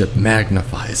relationship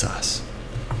magnifies us.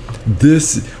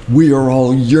 We are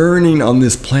all yearning on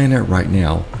this planet right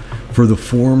now for the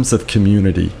forms of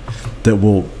community that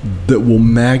will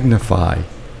magnify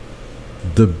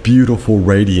the beautiful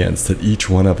radiance that each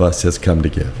one of us has come to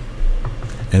give.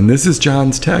 And this is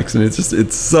John's text, and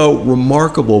it's so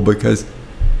remarkable because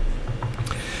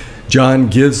John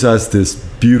gives us this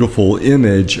beautiful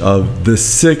image of the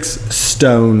 6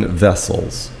 stone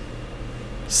vessels.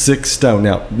 6 stone.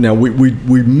 Now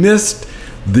we missed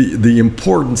the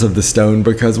importance of the stone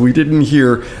because we didn't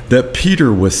hear that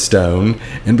Peter was stone,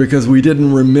 and because we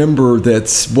didn't remember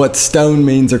that's what stone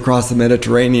means across the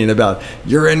Mediterranean about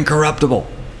you're incorruptible.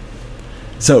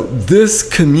 So this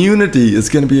community is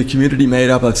going to be a community made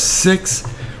up of 6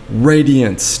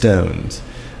 radiant stones.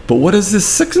 But what is this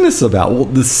sixness about? Well,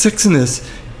 the sixness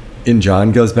in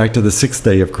John goes back to the sixth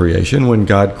day of creation when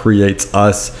God creates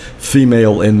us,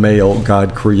 female and male.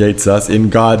 God creates us in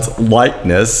God's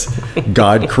likeness.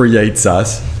 God creates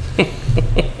us.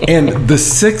 And the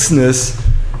sixness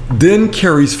then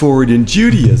carries forward in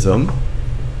Judaism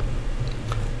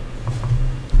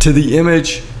to the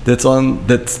image that's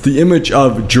the image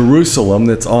of Jerusalem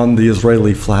that's on the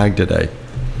Israeli flag today.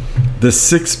 The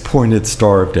six-pointed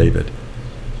Star of David.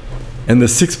 And the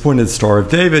six-pointed Star of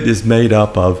David is made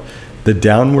up of the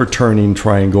downward turning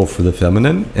triangle for the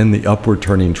feminine and the upward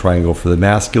turning triangle for the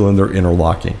masculine. They're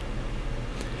interlocking.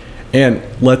 And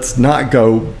let's not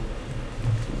go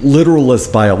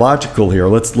literalist biological here.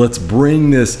 Let's bring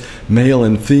this male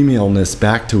and femaleness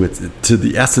back to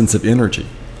the essence of energy.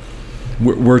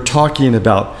 We're talking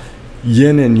about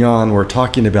yin and yang. We're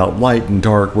talking about light and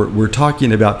dark. We're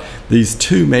talking about these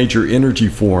two major energy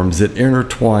forms that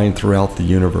intertwine throughout the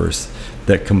universe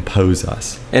that compose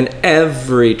us. And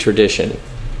every tradition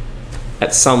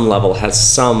at some level has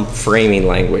some framing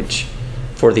language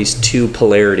for these two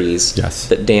polarities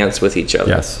that dance with each other.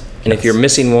 Yes. And if you're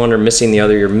missing one or missing the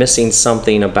other, you're missing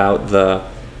something about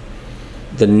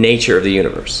the nature of the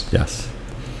universe. Yes.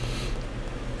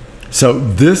 So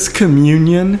this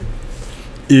communion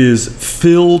is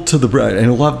filled to the brim. And I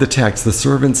love the text. The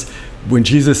servants, when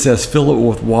Jesus says fill it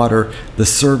with water, the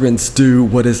servants do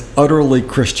what is utterly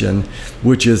Christian,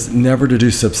 which is never to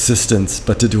do subsistence,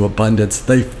 but to do abundance.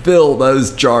 They fill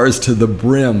those jars to the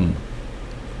brim.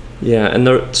 Yeah, and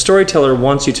the storyteller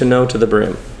wants you to know to the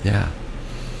brim. Yeah.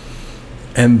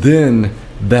 And then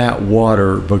that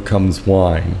water becomes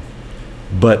wine.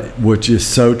 But which is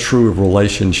so true of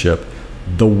relationship,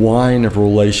 the wine of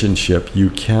relationship you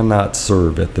cannot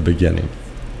serve at the beginning.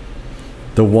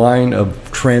 The wine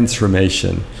of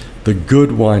transformation, the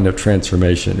good wine of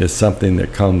transformation, is something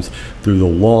that comes through the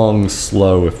long,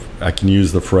 slow, if I can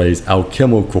use the phrase,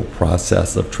 alchemical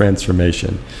process of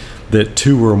transformation that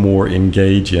two or more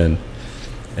engage in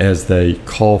as they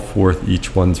call forth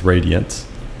each one's radiance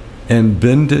and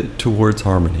bend it towards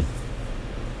harmony.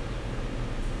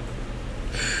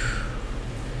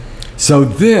 So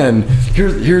then,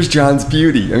 here's John's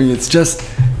beauty. I mean, it's just,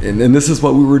 and this is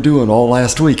what we were doing all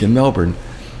last week in Melbourne.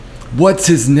 What's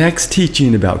his next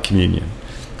teaching about communion?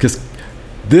 Because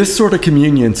this sort of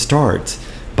communion starts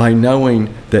by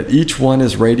knowing that each one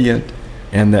is radiant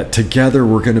and that together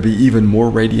we're going to be even more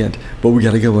radiant, but we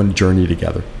got to go on a journey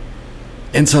together.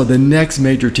 And so the next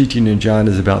major teaching in John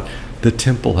is about the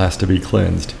temple has to be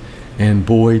cleansed. And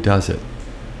boy, does it.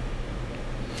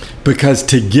 Because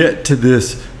to get to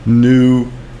this new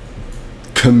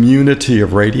community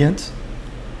of radiance,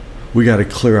 we got to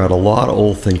clear out a lot of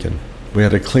old thinking. We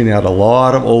had to clean out a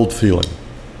lot of old feeling.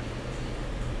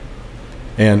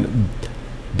 And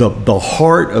the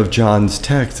heart of John's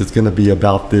text is going to be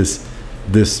about this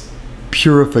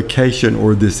purification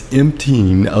or this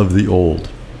emptying of the old.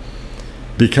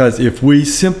 Because if we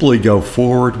simply go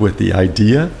forward with the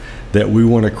idea that we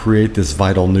want to create this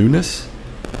vital newness,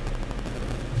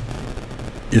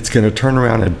 it's going to turn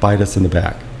around and bite us in the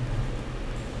back.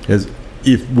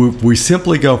 If we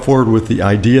simply go forward with the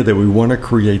idea that we want to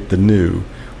create the new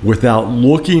without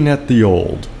looking at the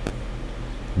old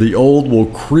will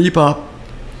creep up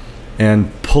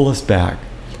and pull us back,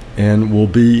 and we'll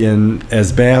be in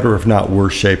as bad or if not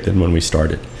worse shape than when we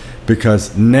started.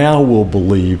 Because now we'll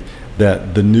believe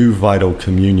that the new vital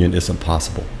communion isn't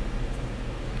possible.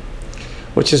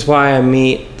 Which is why I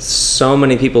meet so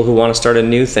many people who want to start a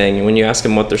new thing, and when you ask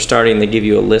them what they're starting, they give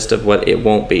you a list of what it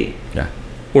won't be. Yeah.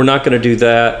 We're not going to do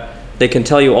that. They can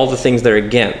tell you all the things they're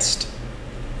against.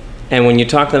 And when you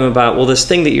talk to them about, well, this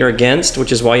thing that you're against,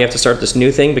 which is why you have to start this new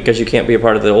thing because you can't be a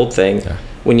part of the old thing,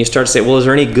 when you start to say, well, is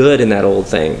there any good in that old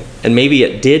thing? And maybe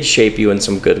it did shape you in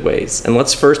some good ways. And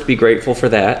let's first be grateful for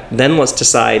that. Then let's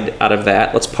decide out of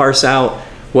that. Let's parse out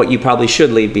what you probably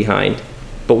should leave behind.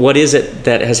 But what is it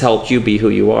that has helped you be who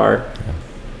you are?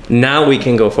 Now we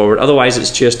can go forward. Otherwise,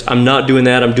 it's just, I'm not doing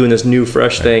that. I'm doing this new,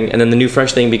 fresh thing. And then the new,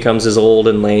 fresh thing becomes as old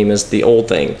and lame as the old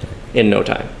thing in no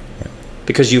time.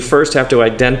 Because you first have to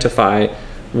identify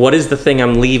what is the thing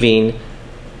I'm leaving,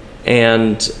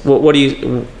 and what do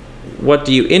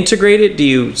you integrate it? Do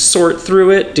you sort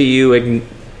through it? Do you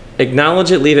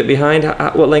acknowledge it, leave it behind?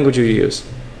 What language do you use?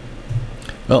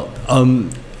 Well,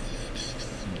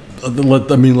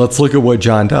 let's look at what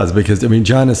John does, because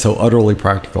John is so utterly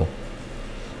practical.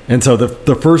 And so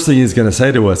the first thing he's going to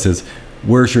say to us is,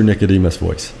 where's your Nicodemus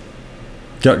voice?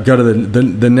 Go to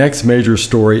the next major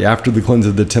story after the cleansing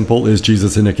of the temple is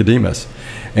Jesus and Nicodemus.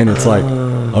 And it's like,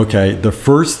 okay, the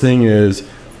first thing is,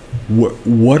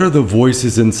 what are the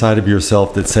voices inside of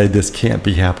yourself that say this can't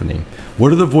be happening?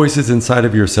 What are the voices inside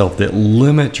of yourself that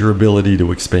limit your ability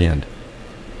to expand?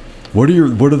 What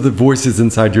are the voices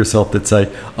inside yourself that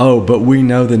say, oh, but we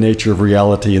know the nature of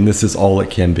reality and this is all it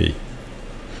can be?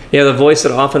 Yeah, the voice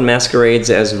that often masquerades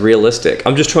as realistic.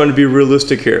 I'm just trying to be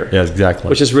realistic here. Yeah, exactly.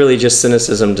 Which is really just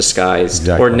cynicism disguised,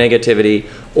 Exactly. or negativity,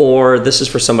 or this is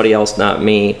for somebody else, not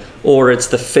me, or it's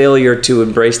the failure to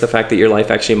embrace the fact that your life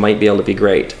actually might be able to be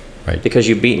great. Right. Because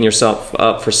you've beaten yourself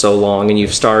up for so long, and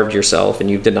you've starved yourself,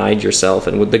 and you've denied yourself,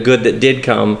 and with the good that did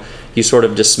come, you sort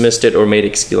of dismissed it or made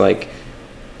it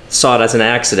saw it as an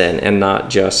accident and not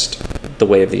just the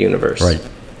way of the universe.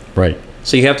 Right.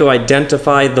 So you have to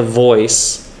identify the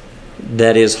voice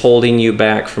that is holding you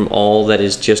back from all that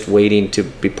is just waiting to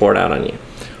be poured out on you.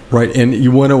 Right, and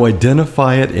you want to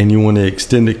identify it, and you want to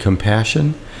extend it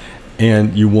compassion,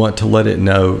 and you want to let it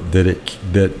know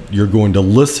that you're going to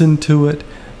listen to it,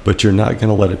 but you're not going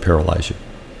to let it paralyze you.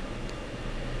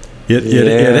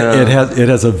 It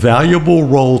has a valuable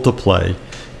role to play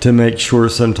to make sure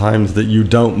sometimes that you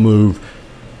don't move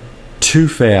too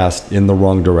fast in the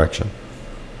wrong direction.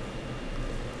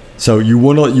 So you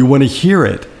want to hear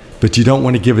it, but you don't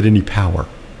want to give it any power.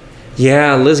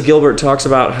 Yeah, Liz Gilbert talks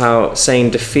about how saying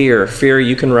to fear,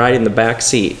 you can ride in the back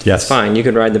seat. Yes. It's fine, you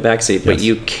can ride in the back seat, but Yes.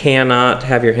 you cannot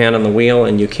have your hand on the wheel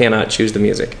and you cannot choose the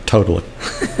music. Totally.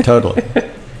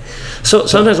 So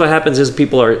sometimes what happens is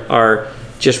people are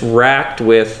just racked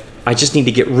with, I just need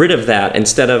to get rid of that,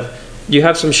 instead of, you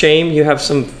have some shame, you have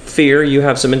some fear, you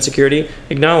have some insecurity,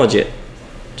 acknowledge it.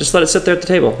 Just let it sit there at the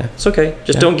table. Yeah. It's okay.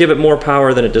 Just don't give it more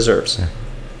power than it deserves. Yeah.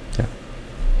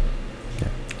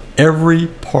 Every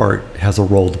part has a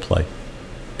role to play.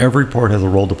 Every part has a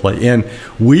role to play. And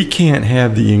we can't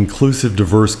have the inclusive,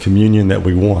 diverse communion that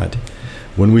we want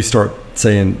when we start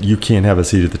saying you can't have a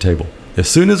seat at the table. As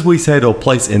soon as we say to a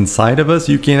place inside of us,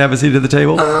 you can't have a seat at the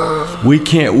table, we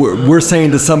can't. We're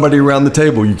saying to somebody around the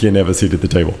table, you can't have a seat at the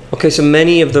table. Okay, so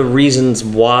many of the reasons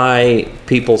why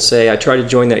people say, I tried to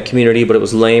join that community, but it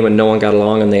was lame and no one got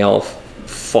along and they all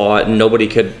fought and nobody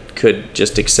could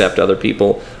just accept other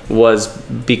people, was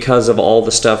because of all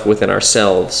the stuff within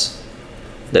ourselves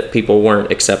that people weren't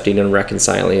accepting and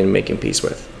reconciling and making peace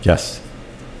with. Yes.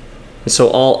 And so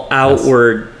all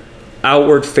outward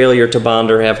failure to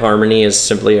bond or have harmony is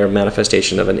simply a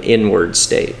manifestation of an inward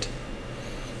state.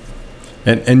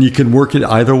 And you can work it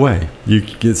either way.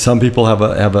 Some people have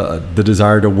the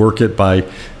desire to work it by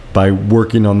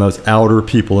working on those outer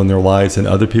people in their lives, and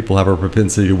other people have a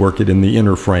propensity to work it in the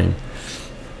inner frame.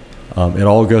 It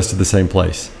all goes to the same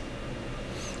place.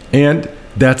 And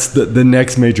that's the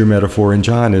next major metaphor in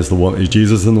John is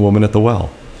Jesus and the woman at the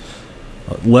well.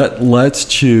 Let's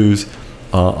choose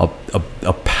a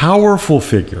powerful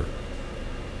figure,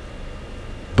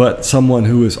 but someone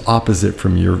who is opposite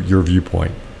from your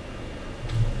viewpoint.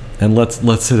 And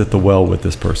let's sit at the well with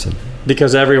this person.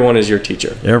 Because everyone is your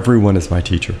teacher. Everyone is my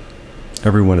teacher.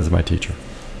 Everyone is my teacher.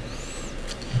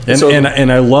 So,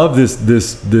 and I love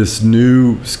this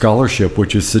new scholarship,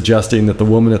 which is suggesting that the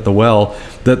woman at the well,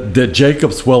 that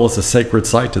Jacob's well is a sacred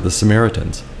site to the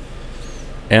Samaritans,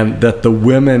 and that the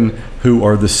women who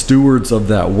are the stewards of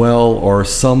that well are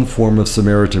some form of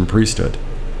Samaritan priesthood.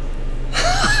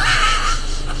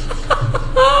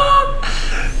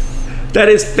 That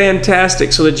is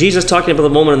fantastic. So that Jesus talking about the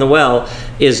woman in the well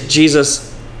is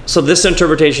Jesus. So this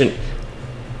interpretation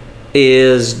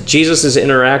is Jesus is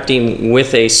interacting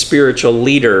with a spiritual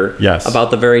leader. Yes.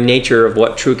 About the very nature of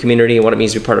what true community and what it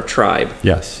means to be part of tribe.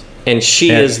 Yes. And she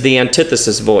is the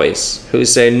antithesis voice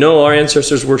who's saying, no, our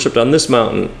ancestors worshipped on this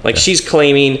mountain. Like she's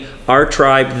claiming our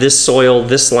tribe, this soil,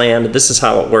 this land, this is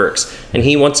how it works. And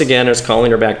he once again is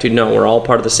calling her back to, no, we're all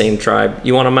part of the same tribe.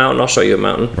 You want a mountain? I'll show you a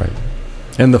mountain. Right.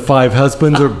 And the five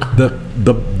husbands are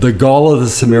the gall of the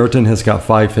Samaritan has got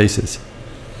five faces.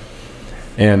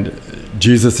 And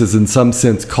Jesus is in some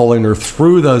sense calling her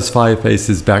through those five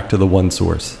faces back to the one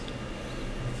source.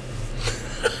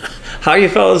 How are you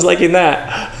fellas liking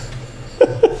that?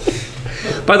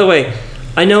 By the way,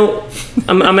 I know,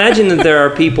 imagine that there are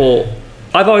people,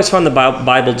 I've always found the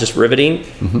Bible just riveting,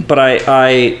 but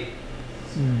I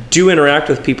do interact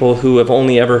with people who have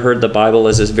only ever heard the Bible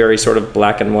as this very sort of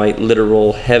black and white,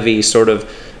 literal, heavy sort of,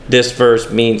 this verse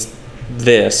means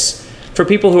this. For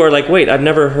people who are like, wait, I've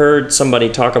never heard somebody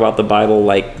talk about the Bible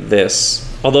like this.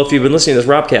 Although if you've been listening to this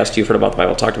Robcast, you've heard about the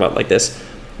Bible talked about like this.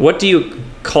 What do you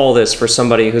call this for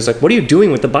somebody who's like, what are you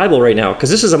doing with the Bible right now? Because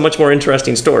this is a much more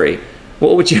interesting story.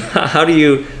 How do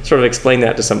you sort of explain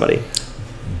that to somebody?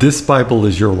 This Bible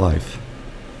is your life.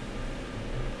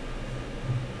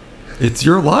 It's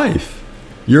your life.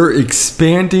 Your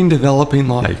expanding, developing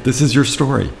life. This is your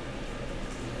story.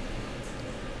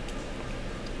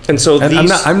 And so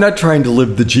I'm not trying to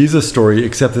live the Jesus story,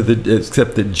 except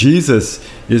that Jesus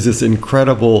is this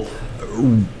incredible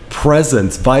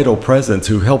presence, vital presence,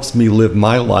 who helps me live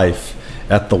my life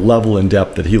at the level and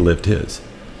depth that he lived his.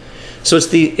 So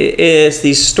it's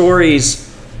these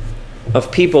stories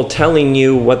of people telling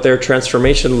you what their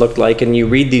transformation looked like, and you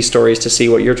read these stories to see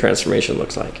what your transformation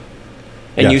looks like.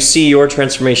 And Yes. you see your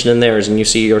transformation in theirs, and you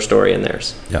see your story in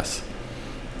theirs. Yes.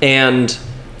 And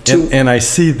I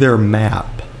see their map.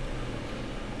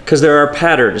 because there are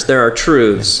patterns, there are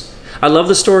truths. I love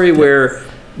the story where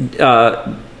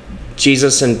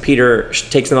Jesus and Peter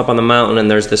takes them up on the mountain,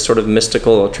 and there's this sort of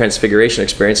mystical transfiguration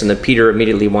experience, and then Peter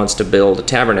immediately wants to build a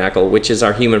tabernacle, which is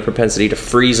our human propensity to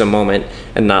freeze a moment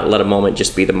and not let a moment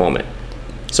just be the moment.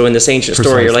 So in this ancient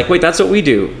story, you're like, wait, that's what we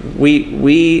do.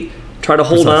 We try to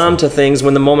hold on to things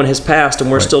when the moment has passed, and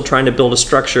we're still trying to build a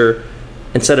structure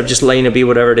instead of just letting it be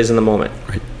whatever it is in the moment.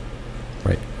 Right.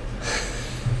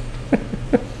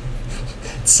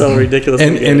 It's so ridiculous.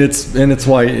 And it's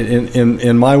why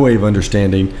in my way of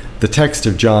understanding, the text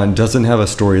of John doesn't have a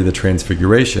story of the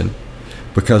Transfiguration,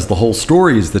 because the whole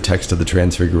story is the text of the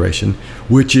Transfiguration,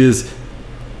 which is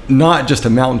not just a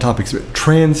mountaintop experience.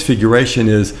 Transfiguration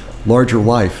is larger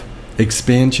life,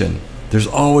 expansion. There's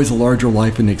always a larger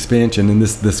life and expansion, and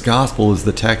this gospel is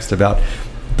the text about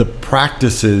the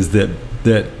practices that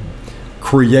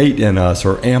create in us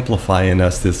or amplify in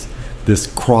us this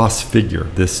cross figure,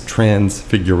 this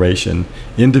transfiguration,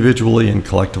 individually and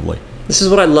collectively. This is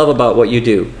what I love about what you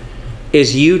do,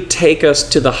 is you take us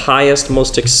to the highest,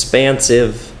 most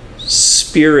expansive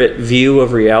spirit view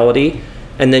of reality,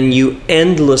 and then you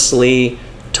endlessly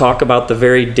talk about the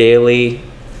very daily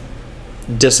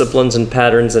disciplines and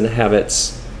patterns and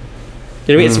habits.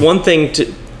 You know what I mean? It's one thing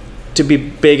to be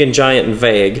big and giant and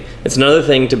vague. It's another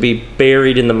thing to be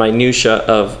buried in the minutia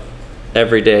of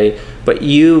every day. But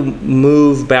you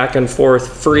move back and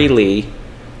forth freely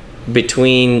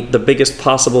between the biggest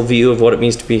possible view of what it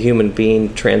means to be a human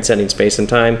being, transcending space and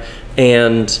time.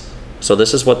 And so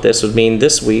this is what this would mean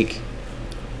this week.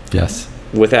 Yes.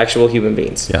 With actual human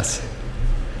beings. Yes.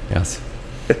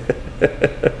 Of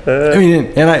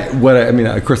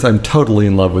course, I'm totally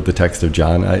in love with the text of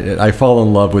John. I fall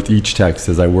in love with each text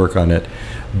as I work on it.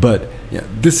 But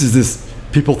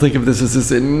people think of this as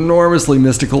this enormously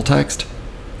mystical text.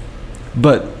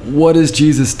 But what does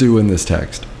Jesus do in this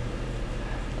text?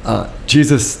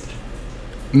 Jesus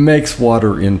makes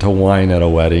water into wine at a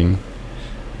wedding.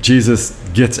 Jesus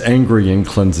gets angry and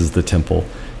cleanses the temple.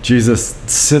 Jesus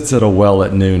sits at a well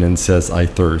at noon and says, I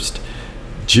thirst.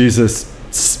 Jesus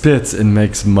spits and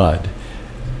makes mud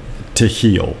to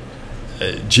heal.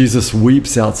 Jesus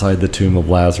weeps outside the tomb of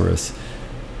Lazarus.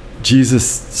 Jesus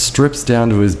strips down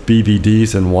to his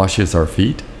BVDs and washes our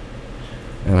feet.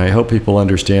 And I hope people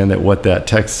understand that what that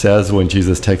text says when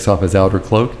Jesus takes off his outer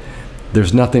cloak,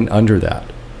 there's nothing under that.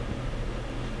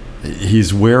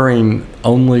 He's wearing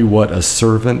only what a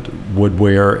servant would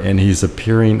wear, and he's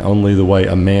appearing only the way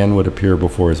a man would appear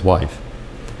before his wife.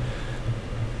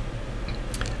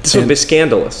 This would be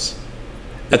scandalous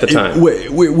at the time.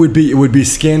 It would be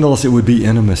scandalous. It would be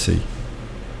intimacy.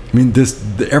 I mean,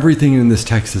 everything in this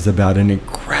text is about an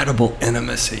incredible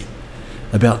intimacy,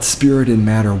 about spirit and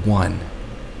matter one.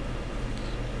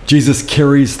 Jesus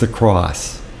carries the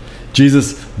cross.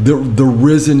 The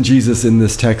risen Jesus in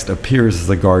this text appears as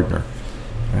a gardener.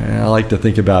 And I like to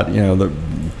think about,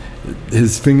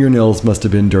 his fingernails must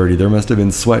have been dirty. There must have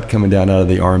been sweat coming down out of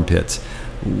the armpits.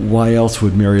 Why else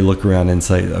would Mary look around and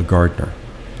say a gardener?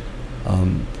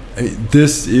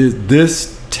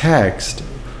 This text,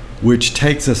 which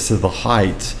takes us to the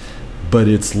heights, but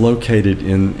it's located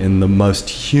in the most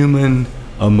human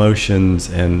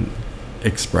emotions and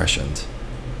expressions.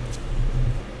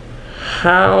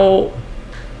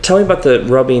 Tell me about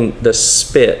the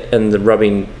spit and the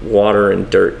rubbing water and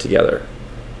dirt together.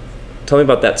 Tell me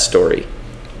about that story.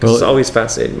 It's always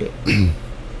fascinated me.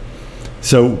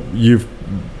 So you've,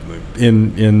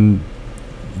 in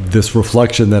this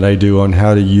reflection that I do on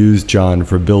how to use John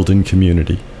for building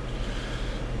community,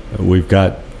 we've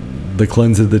got the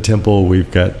cleanse of the temple, we've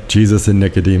got Jesus and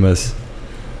Nicodemus,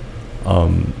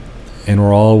 and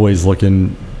we're always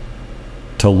looking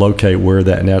to locate where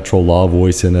that natural law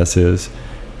voice in us is.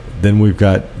 Then we've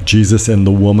got Jesus and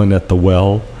the woman at the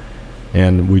well,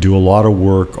 and we do a lot of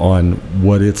work on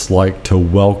what it's like to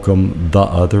welcome the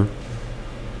other.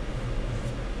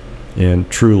 And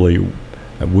truly,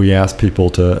 we ask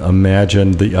people to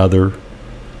imagine the other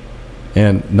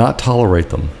and not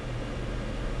tolerate them,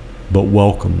 but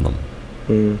welcome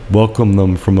them. Welcome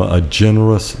them from a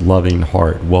generous, loving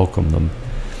heart. Welcome them.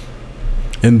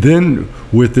 And then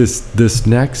with this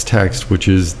next text, which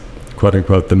is quote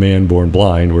unquote, the man born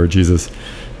blind, where Jesus,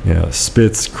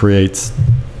 spits, creates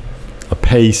a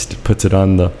paste, puts it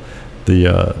on the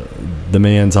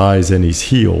man's eyes, and he's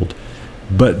healed.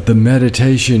 But the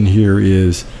meditation here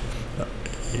is,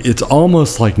 it's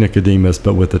almost like Nicodemus,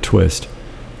 but with a twist.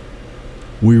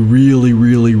 We really,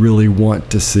 really, really want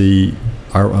to see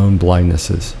our own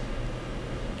blindnesses.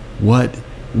 What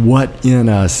in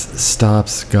us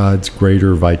stops God's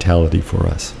greater vitality for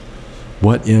us?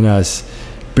 What in us,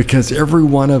 because every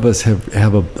one of us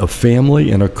have a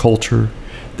family and a culture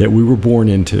that we were born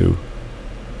into.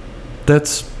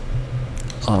 That's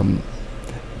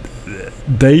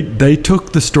they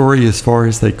took the story as far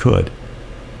as they could,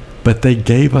 but they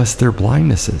gave us their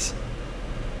blindnesses.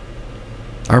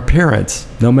 Our parents,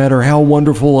 no matter how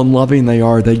wonderful and loving they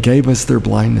are, they gave us their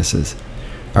blindnesses.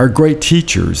 Our great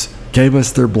teachers gave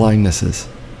us their blindnesses.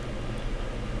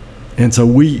 And so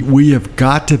we have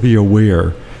got to be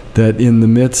aware that in the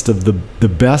midst of the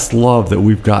best love that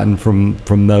we've gotten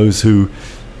from those who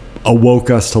awoke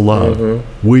us to love,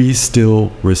 we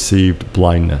still received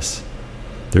blindness.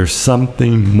 There's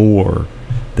something more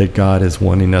that God is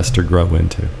wanting us to grow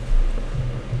into.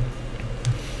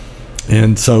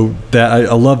 And so that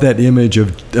I love that image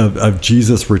of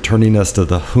Jesus returning us to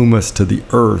the humus, to the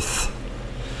earth,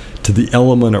 to the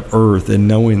element of earth, and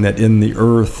knowing that in the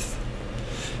earth,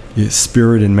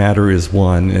 spirit and matter is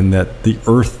one, and that the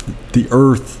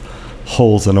earth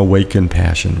holds an awakened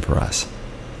passion for us.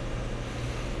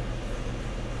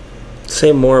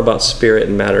 Say more about spirit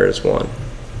and matter as one.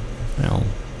 Well,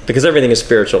 because everything is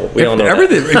spiritual. We all know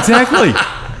everything, that. Exactly.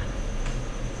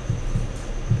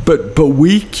 But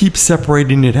we keep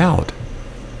separating it out.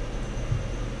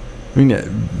 I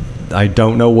mean, I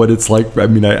don't know what it's like. I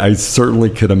mean, I certainly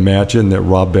could imagine that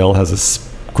Rob Bell has a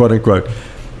quote-unquote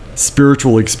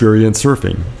spiritual experience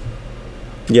surfing.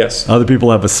 Yes. Other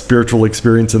people have a spiritual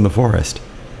experience in the forest.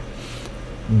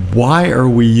 Why are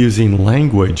we using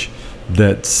language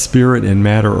that spirit and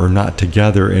matter are not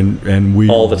together, and we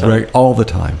all the time? All the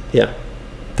time. Yeah.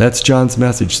 That's John's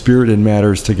message. Spirit and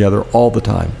matter is together all the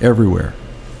time, everywhere.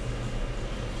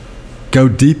 Go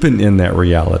deepen in that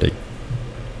reality.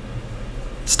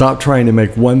 Stop trying to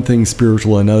make one thing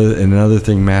spiritual and another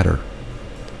thing matter.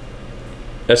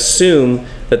 Assume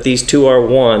that these two are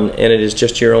one, and it is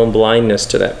just your own blindness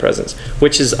to that presence,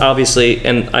 which is obviously,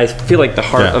 and I feel like the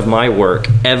heart of my work,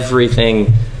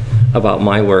 everything about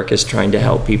my work is trying to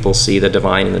help people see the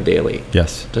divine in the daily.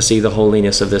 Yes. To see the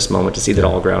holiness of this moment, to see that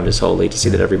all ground is holy, to see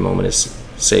that every moment is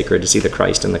sacred, to see the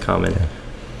Christ in the common. Yeah.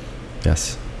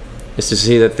 Yes. Is to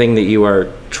see the thing that you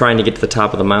are trying to get to the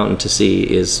top of the mountain to see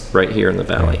is right here in the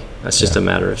valley. Yeah. That's just a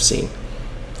matter of seeing.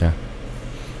 Yeah.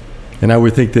 And I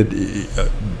would think that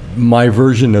my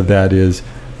version of that is,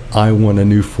 I want a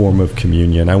new form of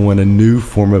communion. I want a new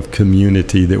form of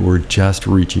community that we're just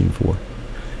reaching for.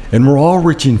 And we're all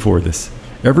reaching for this.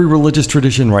 Every religious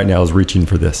tradition right now is reaching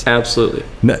for this. Absolutely.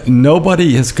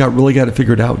 Nobody has really got it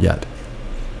figured out yet.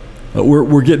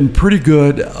 We're getting pretty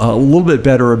good, a little bit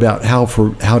better about how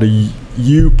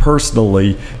you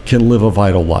personally can live a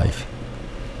vital life.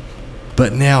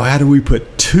 But now, how do we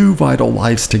put two vital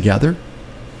lives together?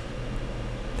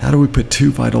 How do we put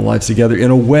two vital lives together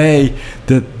in a way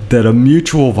that a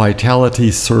mutual vitality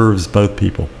serves both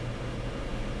people?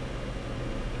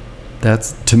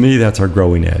 To me, that's our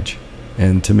growing edge.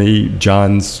 And to me,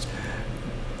 John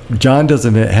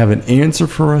doesn't have an answer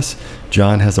for us.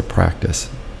 John has a practice.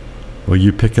 Will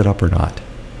you pick it up or not?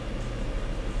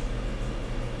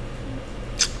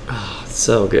 Oh,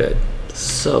 so good.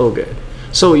 So good.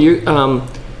 So you're going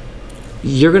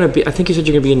to be, I think you said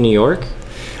you're going to be in New York?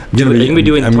 You're going to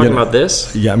be talking about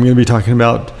this? Yeah, I'm going to be talking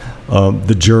about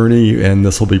the journey, and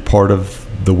this will be part of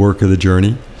the work of the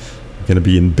journey. I'm going to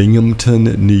be in Binghamton,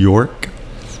 New York,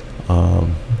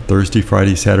 Thursday,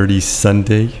 Friday, Saturday,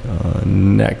 Sunday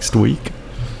next week.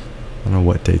 I don't know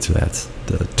what dates are that.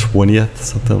 The 20th,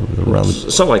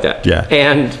 something like that. Yeah.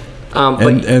 And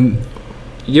and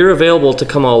you're available to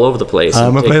come all over the place.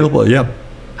 I'm available. Yeah.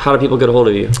 How do people get a hold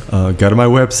of you? Go to my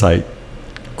website,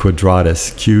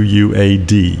 Quadratus,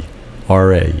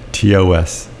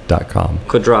 QUADRATOS.com.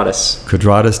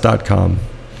 Quadratus.com.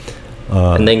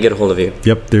 And they can get a hold of you.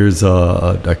 Yep. There's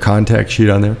a contact sheet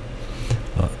on there.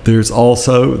 There's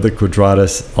also the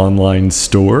Quadratus online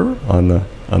store on the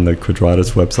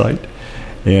Quadratus website.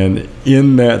 And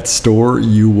in that store,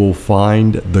 you will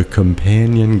find the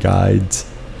companion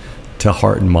guides to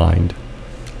Heart and Mind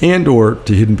and or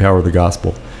to Hidden Power of the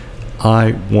Gospel.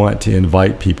 I want to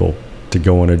invite people to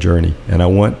go on a journey. And I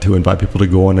want to invite people to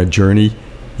go on a journey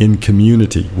in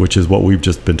community, which is what we've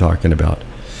just been talking about.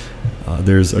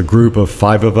 There's a group of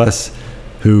 5 of us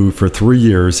who for 3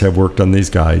 years have worked on these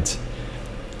guides.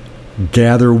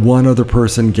 Gather one other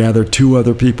person, gather 2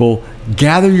 other people,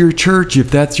 gather your church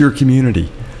if that's your community,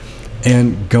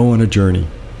 and go on a journey.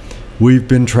 We've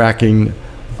been tracking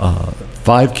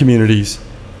 5 communities,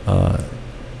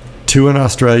 2 in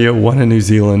Australia, 1 in New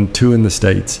Zealand, 2 in the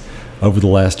States over the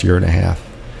last year and a half.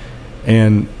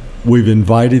 And we've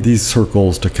invited these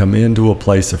circles to come into a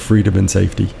place of freedom and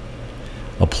safety,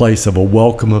 a place of a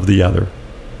welcome of the other.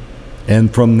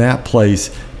 And from that place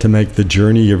to make the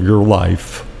journey of your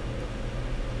life,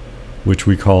 which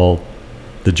we call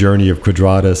the journey of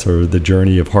Quadratus or the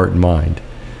journey of heart and mind,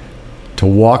 to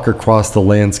walk across the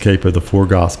landscape of the 4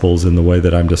 Gospels in the way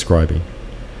that I'm describing.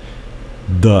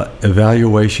 The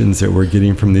evaluations that we're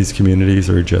getting from these communities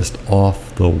are just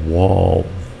off the wall,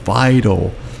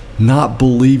 vital, not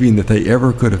believing that they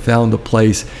ever could have found a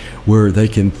place where they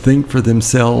can think for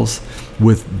themselves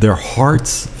with their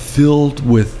hearts filled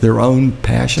with their own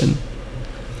passion,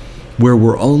 where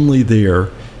we're only there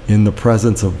in the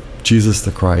presence of Jesus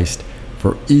the Christ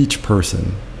for each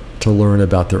person to learn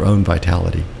about their own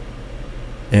vitality.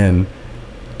 And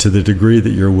to the degree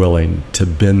that you're willing to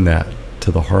bend that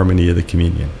to the harmony of the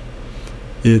communion.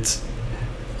 It's,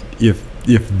 if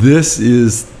this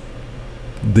is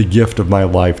the gift of my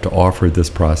life to offer this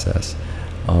process,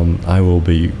 I will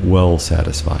be well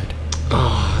satisfied.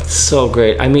 Oh, it's so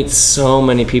great. I meet so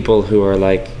many people who are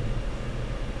like,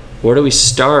 where do we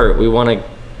start? We want to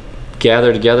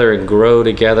gather together and grow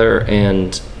together.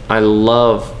 And I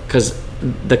love, because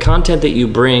the content that you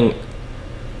bring,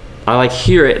 I like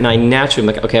hear it and I naturally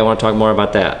am like, okay, I want to talk more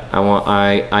about that.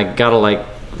 I gotta like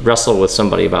wrestle with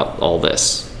somebody about all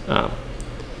this.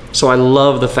 So I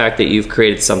love the fact that you've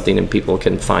created something and people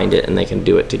can find it and they can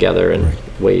do it together, and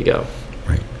right. Away you go.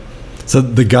 Right. So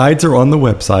the guides are on the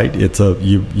website. It's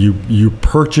you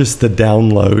purchase the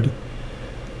download,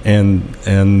 and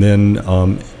then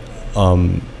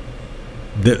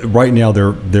right now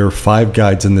there are 5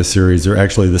 guides in this series. They're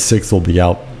actually, the 6th will be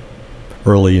out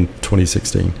early in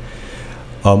 2016.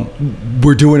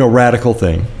 We're doing a radical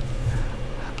thing.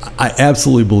 I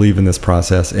absolutely believe in this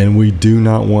process, and we do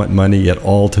not want money at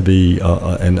all to be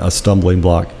a stumbling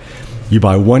block. You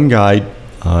buy 1 guide,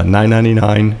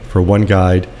 $9.99 for 1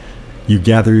 guide. You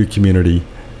gather your community.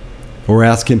 We're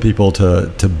asking people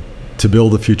to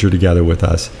build the future together with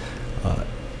us.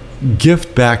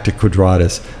 Gift back to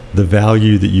Quadratus the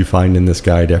value that you find in this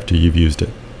guide after you've used it.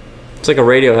 It's like a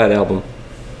Radiohead album.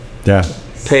 Yeah.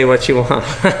 Pay what you want.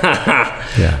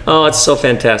 Yeah. Oh, it's so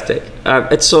fantastic.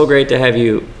 It's so great to have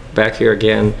you back here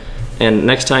again. And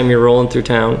next time you're rolling through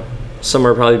town,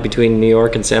 somewhere probably between New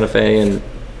York and Santa Fe and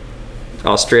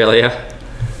Australia,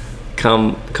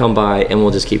 come by and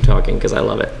we'll just keep talking, because I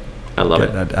love it. I love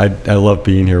it. I love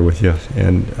being here with you.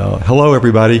 And hello,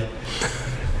 everybody.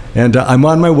 And I'm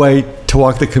on my way to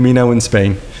walk the Camino in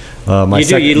Spain. You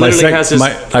literally has his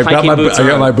I got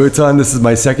my boots on. This is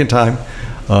my 2nd time.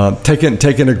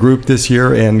 Taking a group this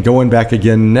year and going back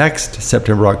again next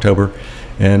September, October.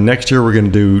 And next year we're going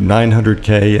to do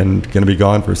 900K and going to be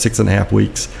gone for 6.5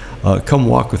 weeks. Come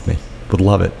walk with me. Would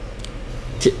love it.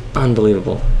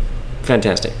 Unbelievable.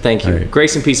 Fantastic. Thank you. Right.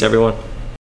 Grace and peace, everyone.